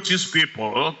 have you noticed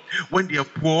people, when they are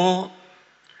poor,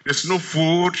 there's no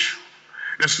food,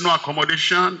 there's no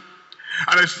accommodation,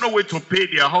 and there's no way to pay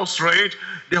their house rent,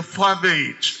 they're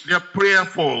fervent, they're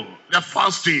prayerful, they're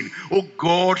fasting. Oh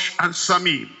God, answer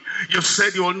me. You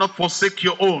said you will not forsake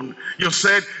your own. You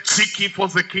said, seek ye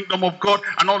first the kingdom of God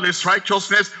and all his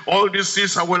righteousness. All these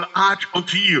things I will add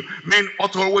unto you. Men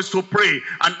ought always to pray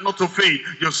and not to faint.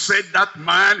 You said that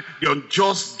man, the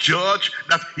unjust judge,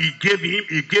 that he gave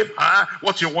her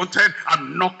what he wanted.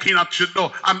 I'm knocking at your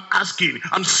door. I'm asking,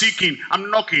 I'm seeking,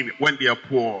 I'm knocking. When they are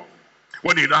poor,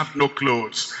 When they have no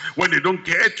clothes, when they don't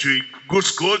get to a good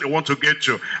school they want to get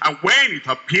to, and when it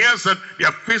appears that they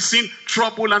are facing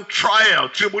trouble and trial,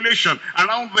 tribulation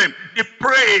around them, they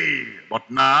pray. But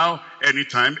now,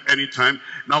 anytime,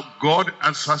 now God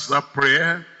answers that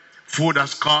prayer. Food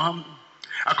has come,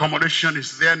 accommodation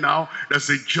is there now, there's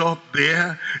a job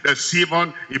there, there's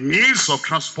even a means of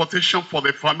transportation for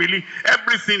the family,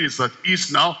 everything is at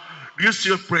ease now. Do you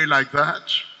still pray like that?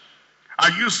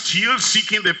 Are you still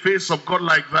seeking the face of God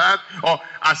like that? Or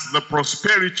as the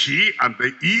prosperity and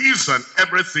the ease and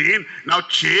everything now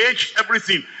change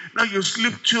everything? Now you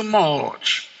sleep too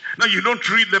much. Now you don't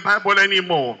read the Bible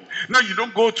anymore. Now you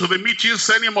don't go to the meetings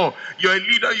anymore. You're a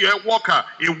leader, you're a worker.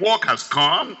 A work has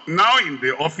come. Now in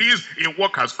the office, a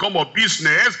work has come of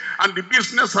business, and the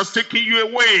business has taken you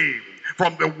away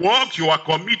from the work you are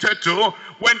committed to.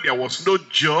 When there was no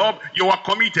job, you were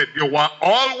committed. You were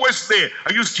always there.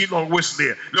 Are you still always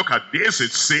there? Look at this.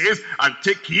 It says, and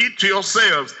take heed to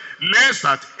yourselves, lest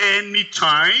at any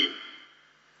time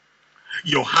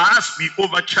your hearts be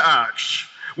overcharged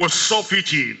with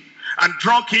surfeiting and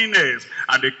drunkenness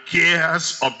and the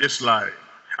cares of this life.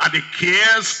 And the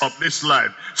cares of this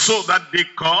life, so that they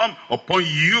come upon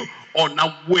you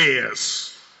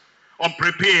unawares,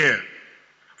 unprepared.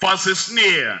 For as a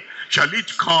snare shall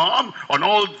it come on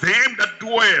all them that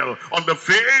dwell on the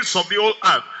face of the whole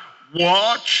earth.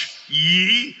 Watch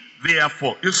ye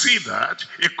therefore. You see that?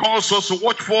 It calls us to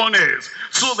watchfulness,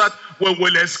 so that we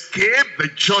will escape the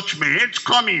judgment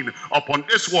coming upon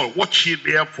this world. Watch ye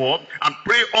therefore, and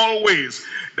pray always,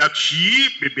 that ye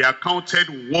may be accounted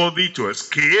worthy to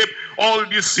escape all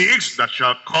these things that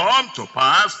shall come to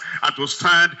pass, and to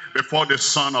stand before the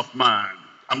Son of Man.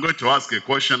 I'm going to ask a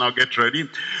question. I'll get ready.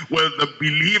 Will the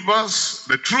believers,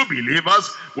 the true believers,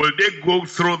 will they go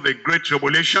through the great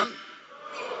tribulation?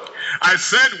 I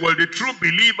said, will the true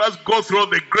believers go through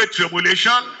the great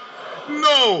tribulation?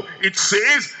 No. It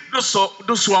says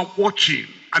those who are watching,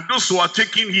 and those who are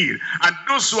taking heed, and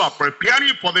those who are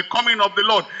preparing for the coming of the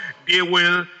Lord, they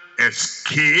will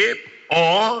escape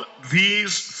all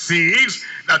these things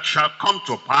that shall come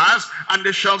to pass, and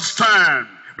they shall stand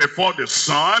before the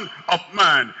Son of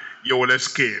Man. You will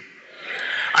escape.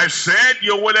 I said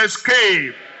you will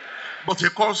escape. But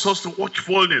it calls us to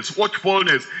watchfulness.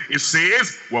 Watchfulness. It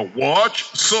says, well,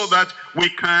 watch so that we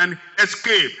can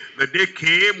escape. The day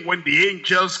came when the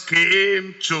angels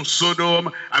came to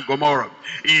Sodom and Gomorrah.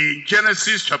 In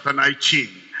Genesis chapter 19.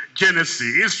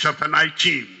 Genesis chapter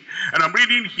 19. And I'm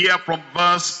reading here from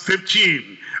verse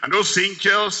 15. And those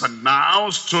angels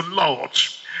announced to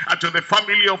Lot and to the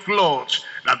family of Lot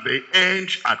that the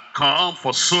end had come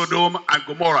for Sodom and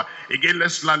Gomorrah. Again,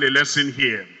 let's learn a lesson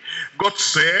here. God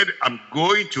said, I'm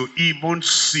going to even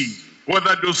see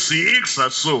whether those things are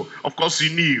so. Of course,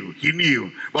 he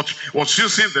knew, but he was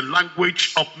using the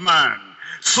language of man,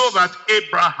 so that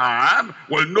Abraham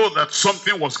will know that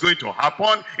something was going to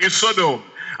happen in Sodom.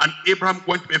 And Abraham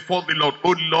went before the Lord.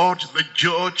 Oh Lord, the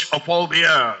judge of all the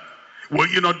earth, will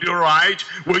you not do right?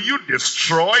 Will you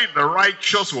destroy the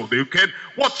righteous with the wicked?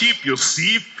 What if you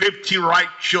see 50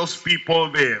 righteous people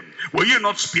there? Will you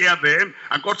not spare them?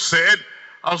 And God said,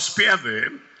 I'll spare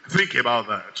them. Think about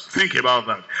that. Think about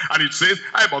that. And it says,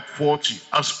 how about 40?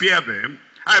 I'll spare them.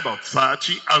 How about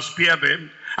 30? I'll spare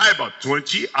them. How about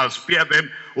 20? I'll spare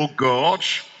them. Oh God,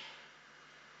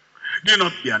 do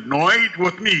not be annoyed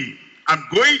with me. I'm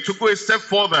going to go a step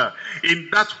further in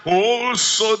that whole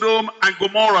Sodom and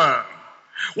Gomorrah.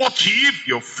 What if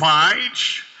you find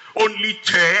only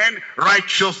 10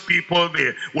 righteous people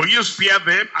there? Will you spare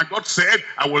them? And God said,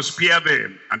 I will spare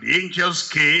them. And the angels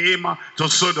came to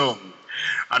Sodom.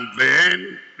 And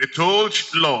then they told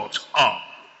Lot,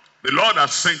 the Lord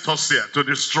has sent us here to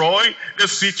destroy the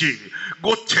city.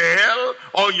 Go tell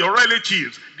all your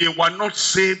relatives they were not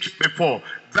saved before.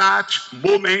 That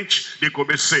moment they could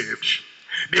be saved.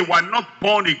 They were not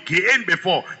born again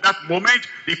before. That moment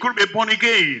they could be born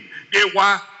again. They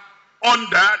were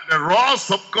under the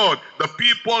wrath of God. The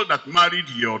people that married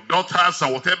your daughters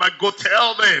and whatever, go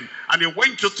tell them. And they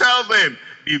went to tell them.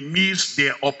 They missed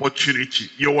their opportunity.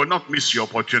 You will not miss your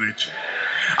opportunity.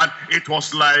 And it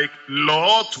was like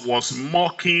Lot was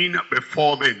mocking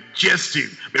before them, jesting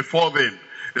before them.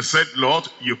 They said, Lord,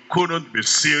 you couldn't be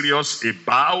serious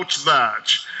about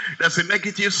that. There's a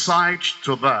negative side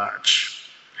to that.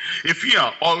 If you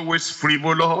are always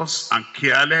frivolous and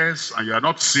careless and you are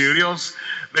not serious,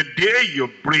 the day you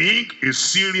bring a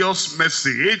serious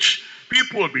message,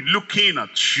 people will be looking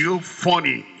at you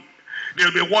funny.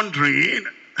 They'll be wondering,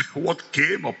 What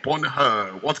came upon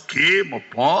her, what came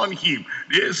upon him,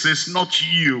 this is not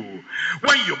you.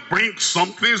 When you bring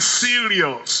something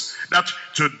serious, that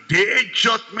today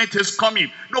judgment is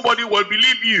coming, nobody will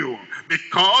believe you,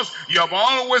 because you have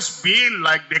always been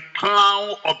like the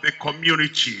clown of the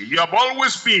community. You have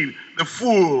always been the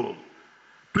fool,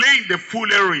 playing the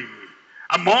foolery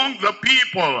among the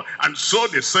people. And so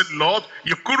they said, Lord,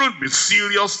 you couldn't be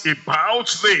serious about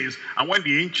this. And when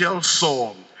the angels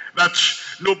saw that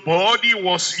nobody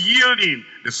was yielding,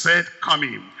 they said, come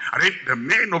in. And then the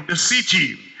men of the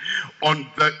city, on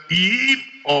the eve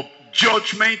of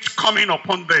judgment coming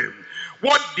upon them,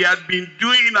 what they had been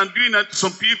doing and doing, and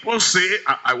some people say,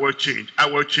 I will change, I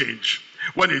will change.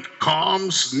 When it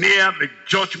comes near the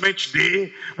judgment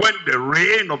day, when the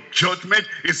rain of judgment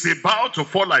is about to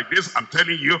fall like this, I'm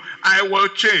telling you, I will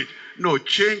change. No,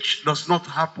 change does not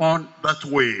happen that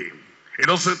way. It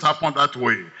doesn't happen that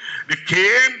way. They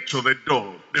came to the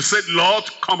door. They said, Lord,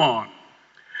 come on.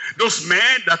 Those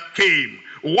men that came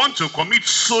want to commit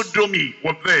sodomy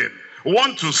with them,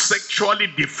 want to sexually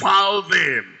defile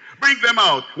them. Bring them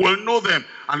out. We'll know them.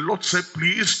 And Lord said,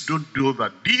 please don't do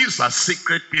that. These are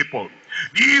sacred people.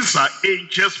 These are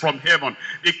angels from heaven.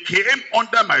 They came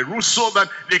under my roof so that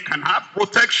they can have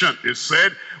protection. They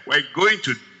said, we're going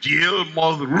to deal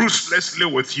more ruthlessly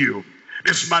with you.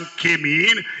 This man came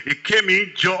in. He came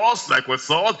in just like we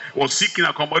thought. He was seeking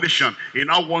accommodation. He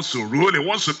now wants to rule. He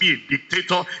wants to be a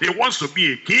dictator. He wants to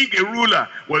be a king, a ruler.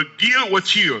 We'll deal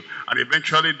with you. And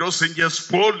eventually those angels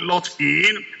pulled Lot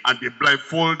in, and they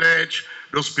blindfolded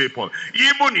those people.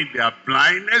 Even in their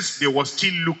blindness, they were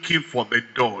still looking for the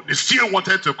door. They still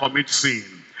wanted to commit sin.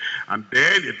 And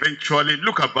then eventually,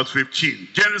 look at verse 15.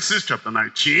 Genesis chapter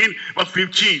 19, verse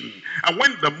 15. And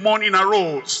when the morning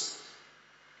arose,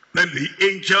 then the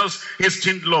angels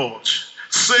hastened Lot,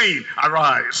 saying,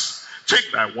 arise, take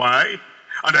thy wife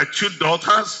and thy 2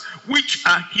 daughters, which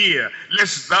are here,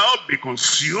 lest thou be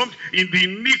consumed in the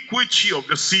iniquity of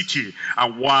the city.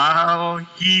 And while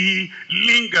he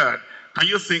lingered, can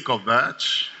you think of that?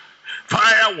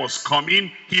 Fire was coming,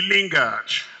 he lingered.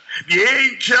 The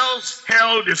angels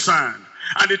held his hand,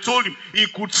 and they told him he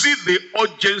could see the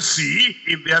urgency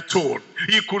in their tone.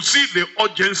 He could see the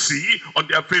urgency on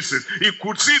their faces. He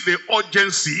could see the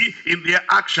urgency in their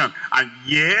action. And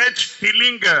yet he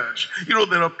lingered. You know,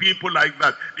 there are people like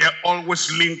that. They are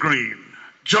always lingering.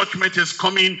 Judgment is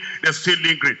coming, they're still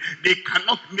lingering. They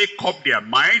cannot make up their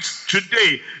minds.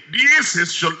 Today, this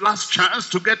is your last chance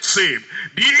to get saved.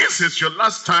 This is your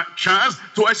last chance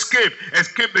to escape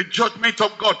the judgment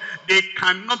of God. They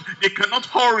cannot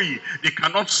hurry. They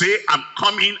cannot say, I'm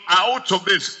coming out of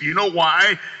this. You know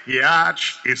why? He had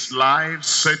his life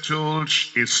settled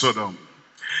in Sodom.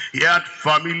 He had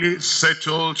family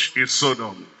settled in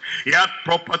Sodom. He had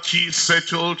property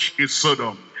settled in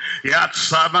Sodom. He had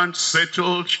servants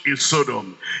settled in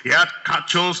Sodom. He had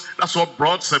cattle. That's what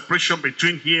brought separation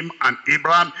between him and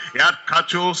Abraham. He had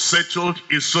cattle settled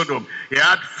in Sodom. He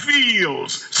had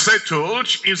fields settled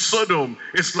in Sodom.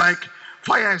 It's like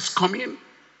fire is coming.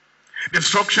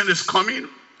 Destruction is coming.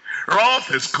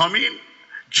 Wrath is coming.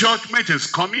 Judgment is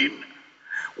coming.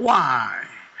 Why?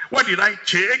 Why did I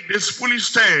take this foolish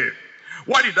step?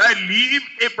 Why did I leave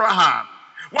Abraham?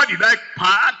 Why did I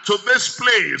pack to this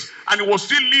place? And it was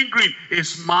still lingering.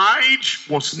 His mind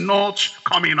was not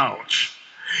coming out.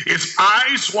 His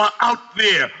eyes were out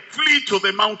there. Flee to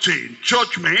the mountain.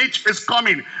 Judgment is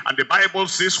coming. And the Bible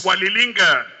says, while he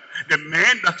lingered, the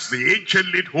man that the angel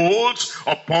laid holds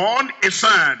upon his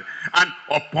hand, and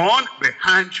upon the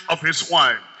hand of his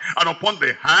wife, and upon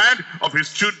the hand of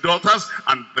his 2 daughters,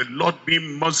 and the Lord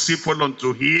being merciful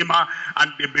unto him,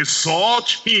 and they besought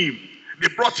him. They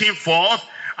brought him forth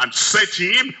and set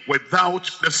him without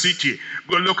the city.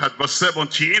 Go look at verse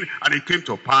 17. And it came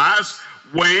to pass,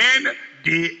 when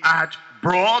they had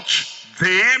brought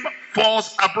them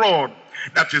forth abroad,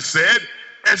 that he said,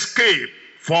 escape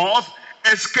forth,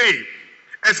 escape,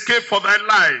 escape for thy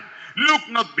life. Look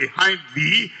not behind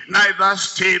thee, neither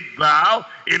stay thou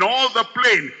in all the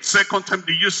plain. Second time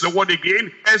they use the word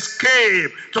again,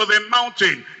 escape to the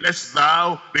mountain, lest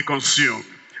thou be consumed.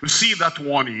 You see that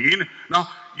warning? Now,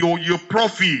 you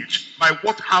profit by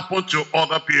what happened to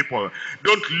other people.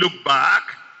 Don't look back.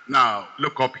 Now,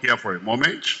 look up here for a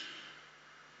moment.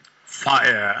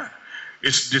 Fire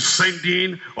is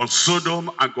descending on Sodom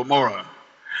and Gomorrah.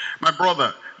 My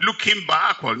brother, looking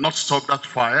back will not stop that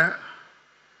fire.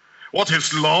 What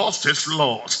is lost is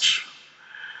lost.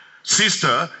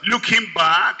 Sister, looking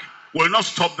back will not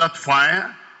stop that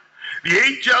fire. The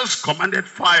angels commanded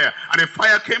fire, and the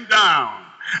fire came down.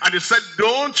 And they said,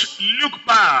 don't look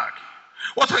back.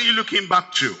 What are you looking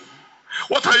back to?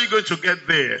 What are you going to get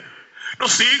there? The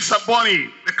seals are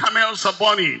burning. The camels are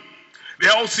burning. The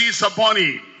houses are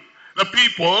burning. The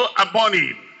people are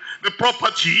burning. The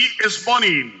property is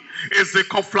burning. It's the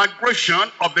conflagration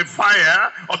of the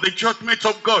fire of the judgment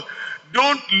of God.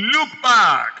 Don't look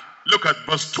back. Look at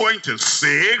verse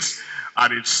 26.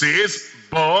 And it says,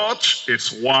 but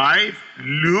his wife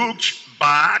looked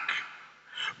back.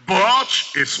 But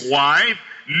his wife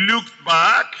looked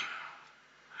back.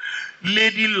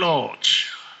 Lady Lord,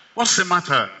 what's the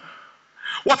matter?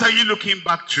 What are you looking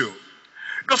back to?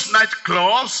 Those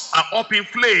nightclubs are up in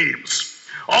flames.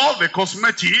 All the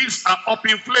cosmetics are up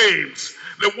in flames.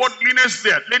 The worldliness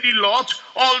there, Lady Lord,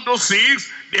 all those things,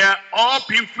 they are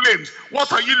up in flames.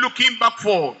 What are you looking back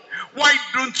for? Why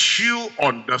don't you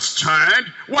understand?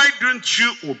 Why don't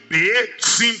you obey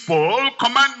simple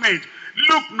commandment?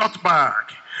 Look not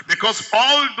back. Because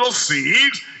all those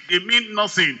things, they mean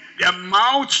nothing. They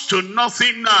amount to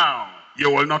nothing now.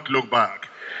 You will not look back.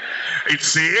 It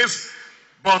says,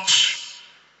 but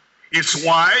his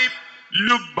wife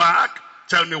looked back.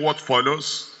 Tell me what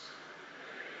follows.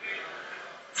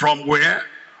 From where?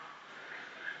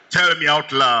 Tell me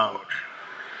out loud.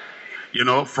 You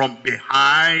know, from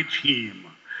behind him.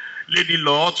 Lady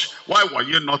Lord, why were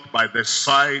you not by the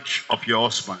side of your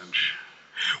husband?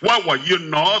 Why were you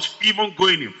not even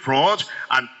going in front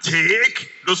and take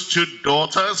those two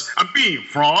daughters and be in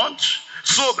front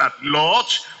so that Lord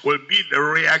will be the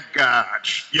rear guard,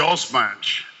 your husband,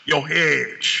 your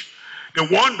head, the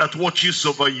one that watches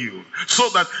over you, so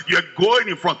that you're going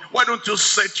in front. Why don't you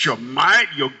set your mind,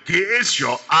 your gaze,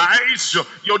 your eyes,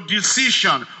 your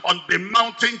decision on the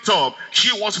mountaintop?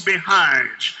 She was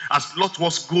behind as Lot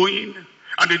was going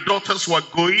and the daughters were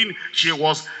going. She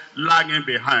was lagging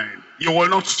behind. You will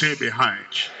not stay behind.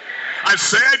 I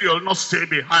said you'll not stay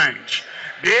behind.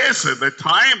 This is the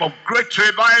time of great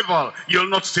revival. You'll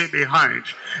not stay behind.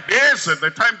 This is the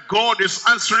time God is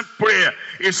answering prayer.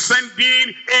 He's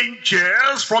sending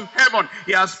angels from heaven.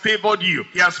 He has favored you.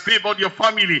 He has favored your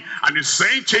family. And he's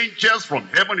sent angels from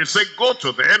heaven. He said, go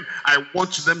to them. I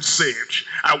want them saved.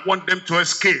 I want them to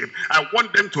escape. I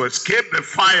want them to escape the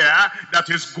fire that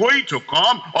is going to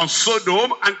come on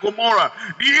Sodom and Gomorrah.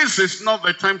 This is not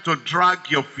the time to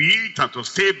drag your feet and to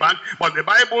stay back. But the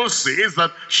Bible says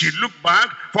that she looked back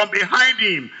from behind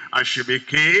him and she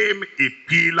became a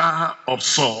pillar of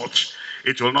salt.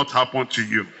 It will not happen to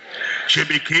you. She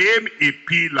became a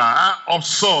pillar of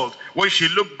salt. When she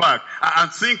looked back and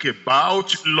think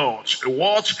about Lot,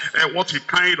 what a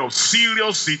kind of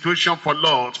serious situation for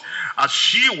Lot, as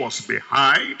she was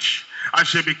behind and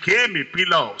she became a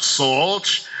pillar of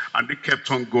salt, and they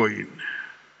kept on going.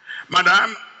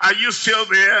 Madam, are you still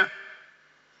there?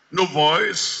 No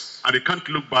voice, and they can't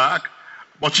look back.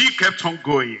 But he kept on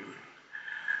going.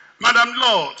 Madam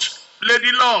Lord,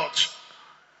 Lady Lord,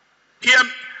 here,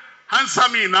 answer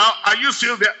me now. Are you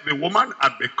still there? The woman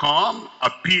had become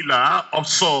a pillar of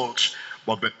salt,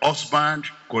 but the husband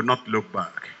could not look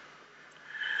back.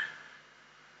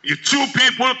 If two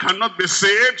people cannot be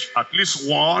saved, at least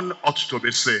one ought to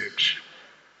be saved.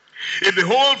 If the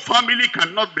whole family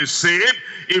cannot be saved,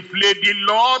 if Lady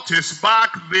Lot is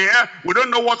back there, we don't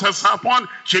know what has happened.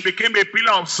 She became a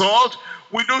pillar of salt.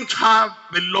 We don't have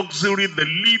the luxury, the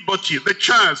liberty, the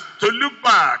chance to look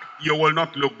back. You will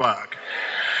not look back.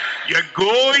 You're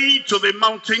going to the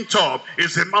mountaintop.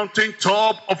 It's the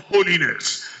mountaintop of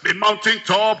holiness, the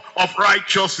mountaintop of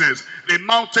righteousness, the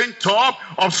mountaintop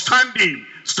of standing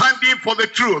for the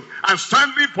truth and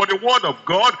standing for the word of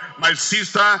God. My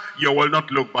sister, you will not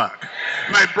look back.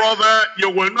 My brother, you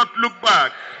will not look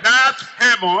back. That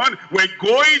heaven, we're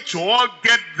going to all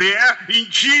get there in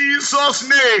Jesus'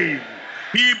 name.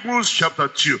 Hebrews chapter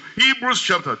 2. Hebrews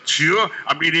chapter 2,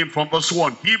 I'm reading from verse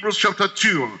 1. Hebrews chapter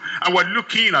 2, and we're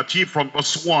looking at it from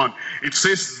verse 1. It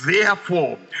says,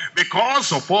 therefore,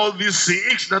 because of all these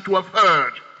things that we have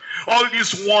heard, all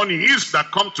these warnings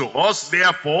that come to us,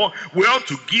 therefore, we ought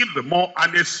to give the more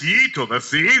earnest heed to the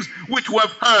things which we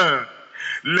have heard.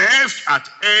 Lest at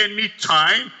any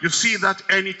time, you see that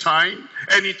anytime,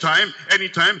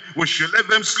 we should let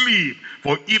them sleep.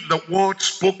 For if the word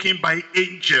spoken by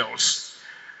angels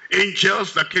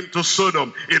that came to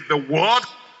Sodom, if the word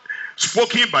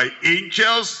spoken by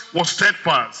angels was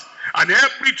steadfast, and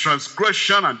every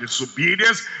transgression and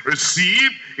disobedience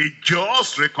received a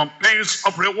just recompense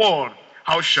of reward,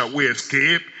 how shall we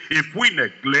escape if we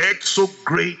neglect so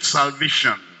great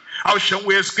salvation? How shall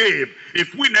we escape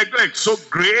if we neglect so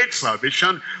great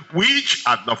salvation, which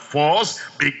at the first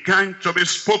began to be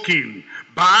spoken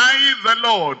by the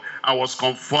Lord, and was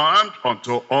confirmed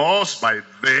unto us by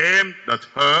them that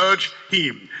heard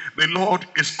him? The Lord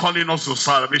is calling us to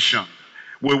salvation.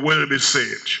 we will be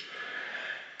saved.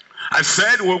 I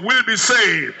said we will be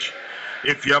saved.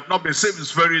 If you have not been saved,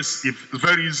 it's very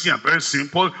easy and very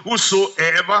simple.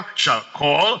 Whosoever shall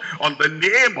call on the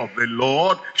name of the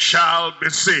Lord shall be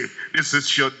saved. This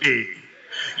is your day.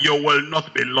 You will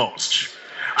not be lost.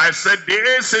 I said,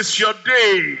 this is your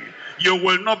day. You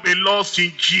will not be lost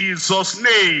in Jesus'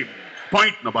 name.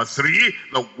 Point number 3,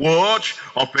 the word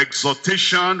of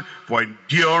exhortation for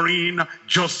enduring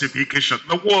justification.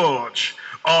 The word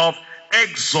of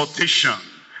exhortation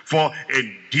for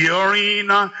enduring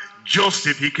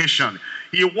justification.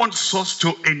 He wants us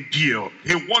to endure.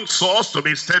 He wants us to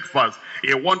be steadfast.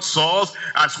 He wants us,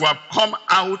 as we have come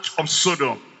out of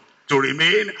Sodom, to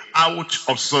remain out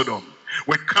of Sodom.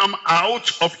 We come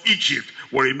out of Egypt,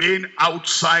 we remain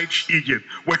outside Egypt.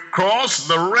 We cross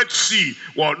the Red Sea,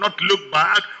 we will not look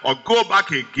back or go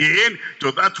back again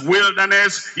to that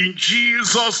wilderness in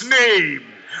Jesus' name.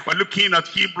 We're looking at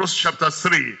Hebrews chapter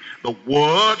 3, the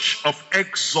word of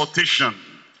exhortation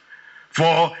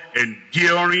for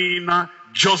enduring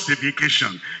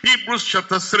justification. Hebrews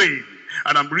chapter 3,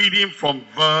 and I'm reading from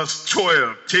verse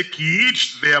 12. Take heed,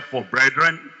 therefore,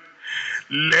 brethren,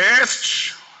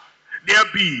 lest there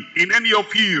be in any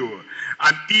of you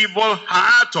an evil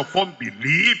heart of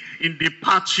unbelief in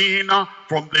departing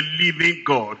from the living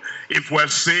God. If we're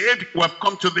saved, we have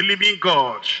come to the living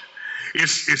God.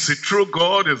 It's a true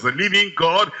God, it's a living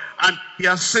God, and he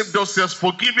has saved us, he has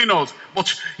forgiven us,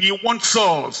 but he wants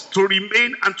us to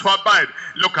remain and to abide.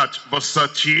 Look at verse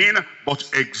 13, but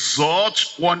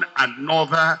exhort one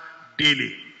another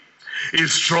daily.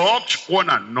 Instruct one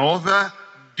another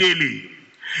daily.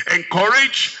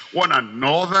 Encourage one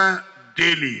another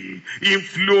daily.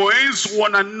 Influence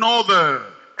one another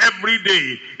every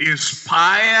day.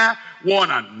 Inspire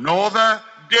one another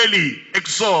daily.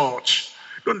 Exhort.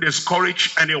 Don't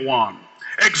discourage anyone.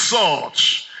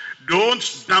 Exhort.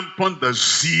 Don't dampen the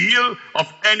zeal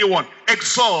of anyone.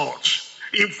 Exhort.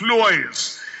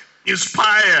 Influence.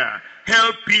 Inspire.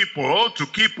 Help people to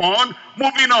keep on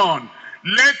moving on.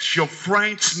 Let your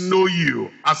friends know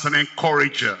you as an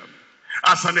encourager,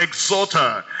 as an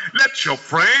exhorter. Let your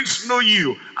friends know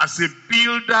you as a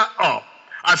builder up,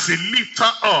 as a lifter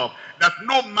up, that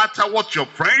no matter what your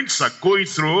friends are going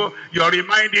through, you're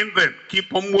reminding them,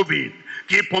 keep on moving,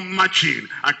 keep on marching,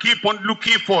 and keep on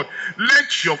looking forward.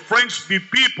 Let your friends be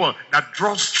people that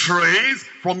draw strength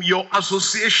from your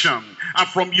association and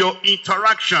from your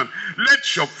interaction.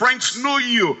 Let your friends know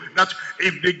you, that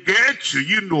if they get to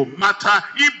you, no matter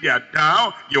if they are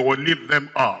down, you will lift them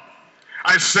up.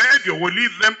 I said you will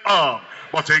lift them up,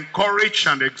 but encourage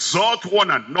and exhort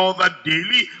one another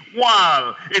daily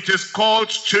while it is called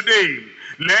today,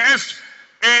 lest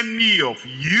any of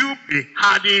you be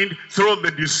hardened through the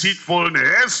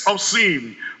deceitfulness of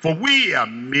sin. For we are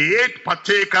made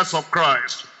partakers of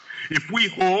Christ, if we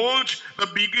hold the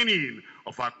beginning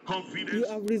of our confidence. You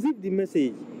have received the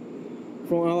message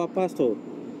from our pastor,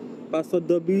 Pastor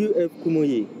W.F.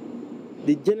 Kumuyi,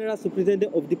 the General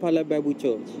Superintendent of Deeper Life Bible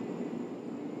Church.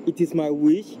 It is my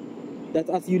wish that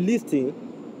as you listen,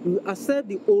 you will accept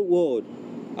the whole word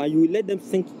and you will let them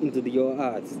sink into your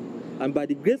hearts. And by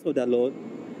the grace of the Lord,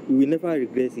 you will never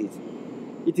regret it.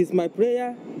 It is my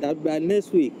prayer that by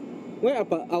next week, when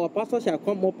our pastor shall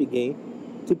come up again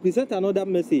to present another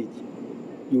message,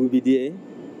 you will be there,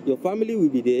 your family will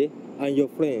be there, and your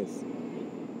friends.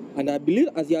 And I believe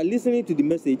as you are listening to the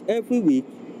message every week,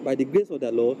 by the grace of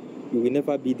the Lord, you will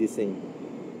never be the same.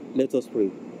 Let us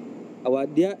pray. Our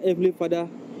dear Heavenly Father,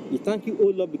 we thank you, O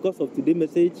Lord, because of today's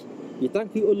message. We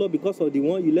thank you, O Lord, because of the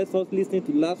one you let us listen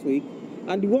to last week,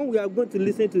 and the one we are going to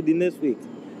listen to the next week.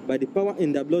 By the power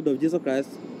in the blood of Jesus Christ,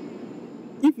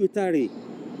 if you tarry,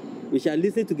 we shall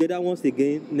listen together once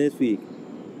again next week.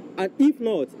 And if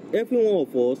not, every one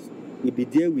of us will be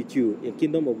there with you in the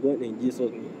kingdom of God in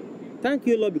Jesus' name. Thank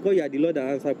you, Lord, because you are the Lord that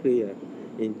answers prayer.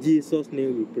 In Jesus'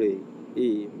 name we pray.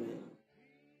 Amen.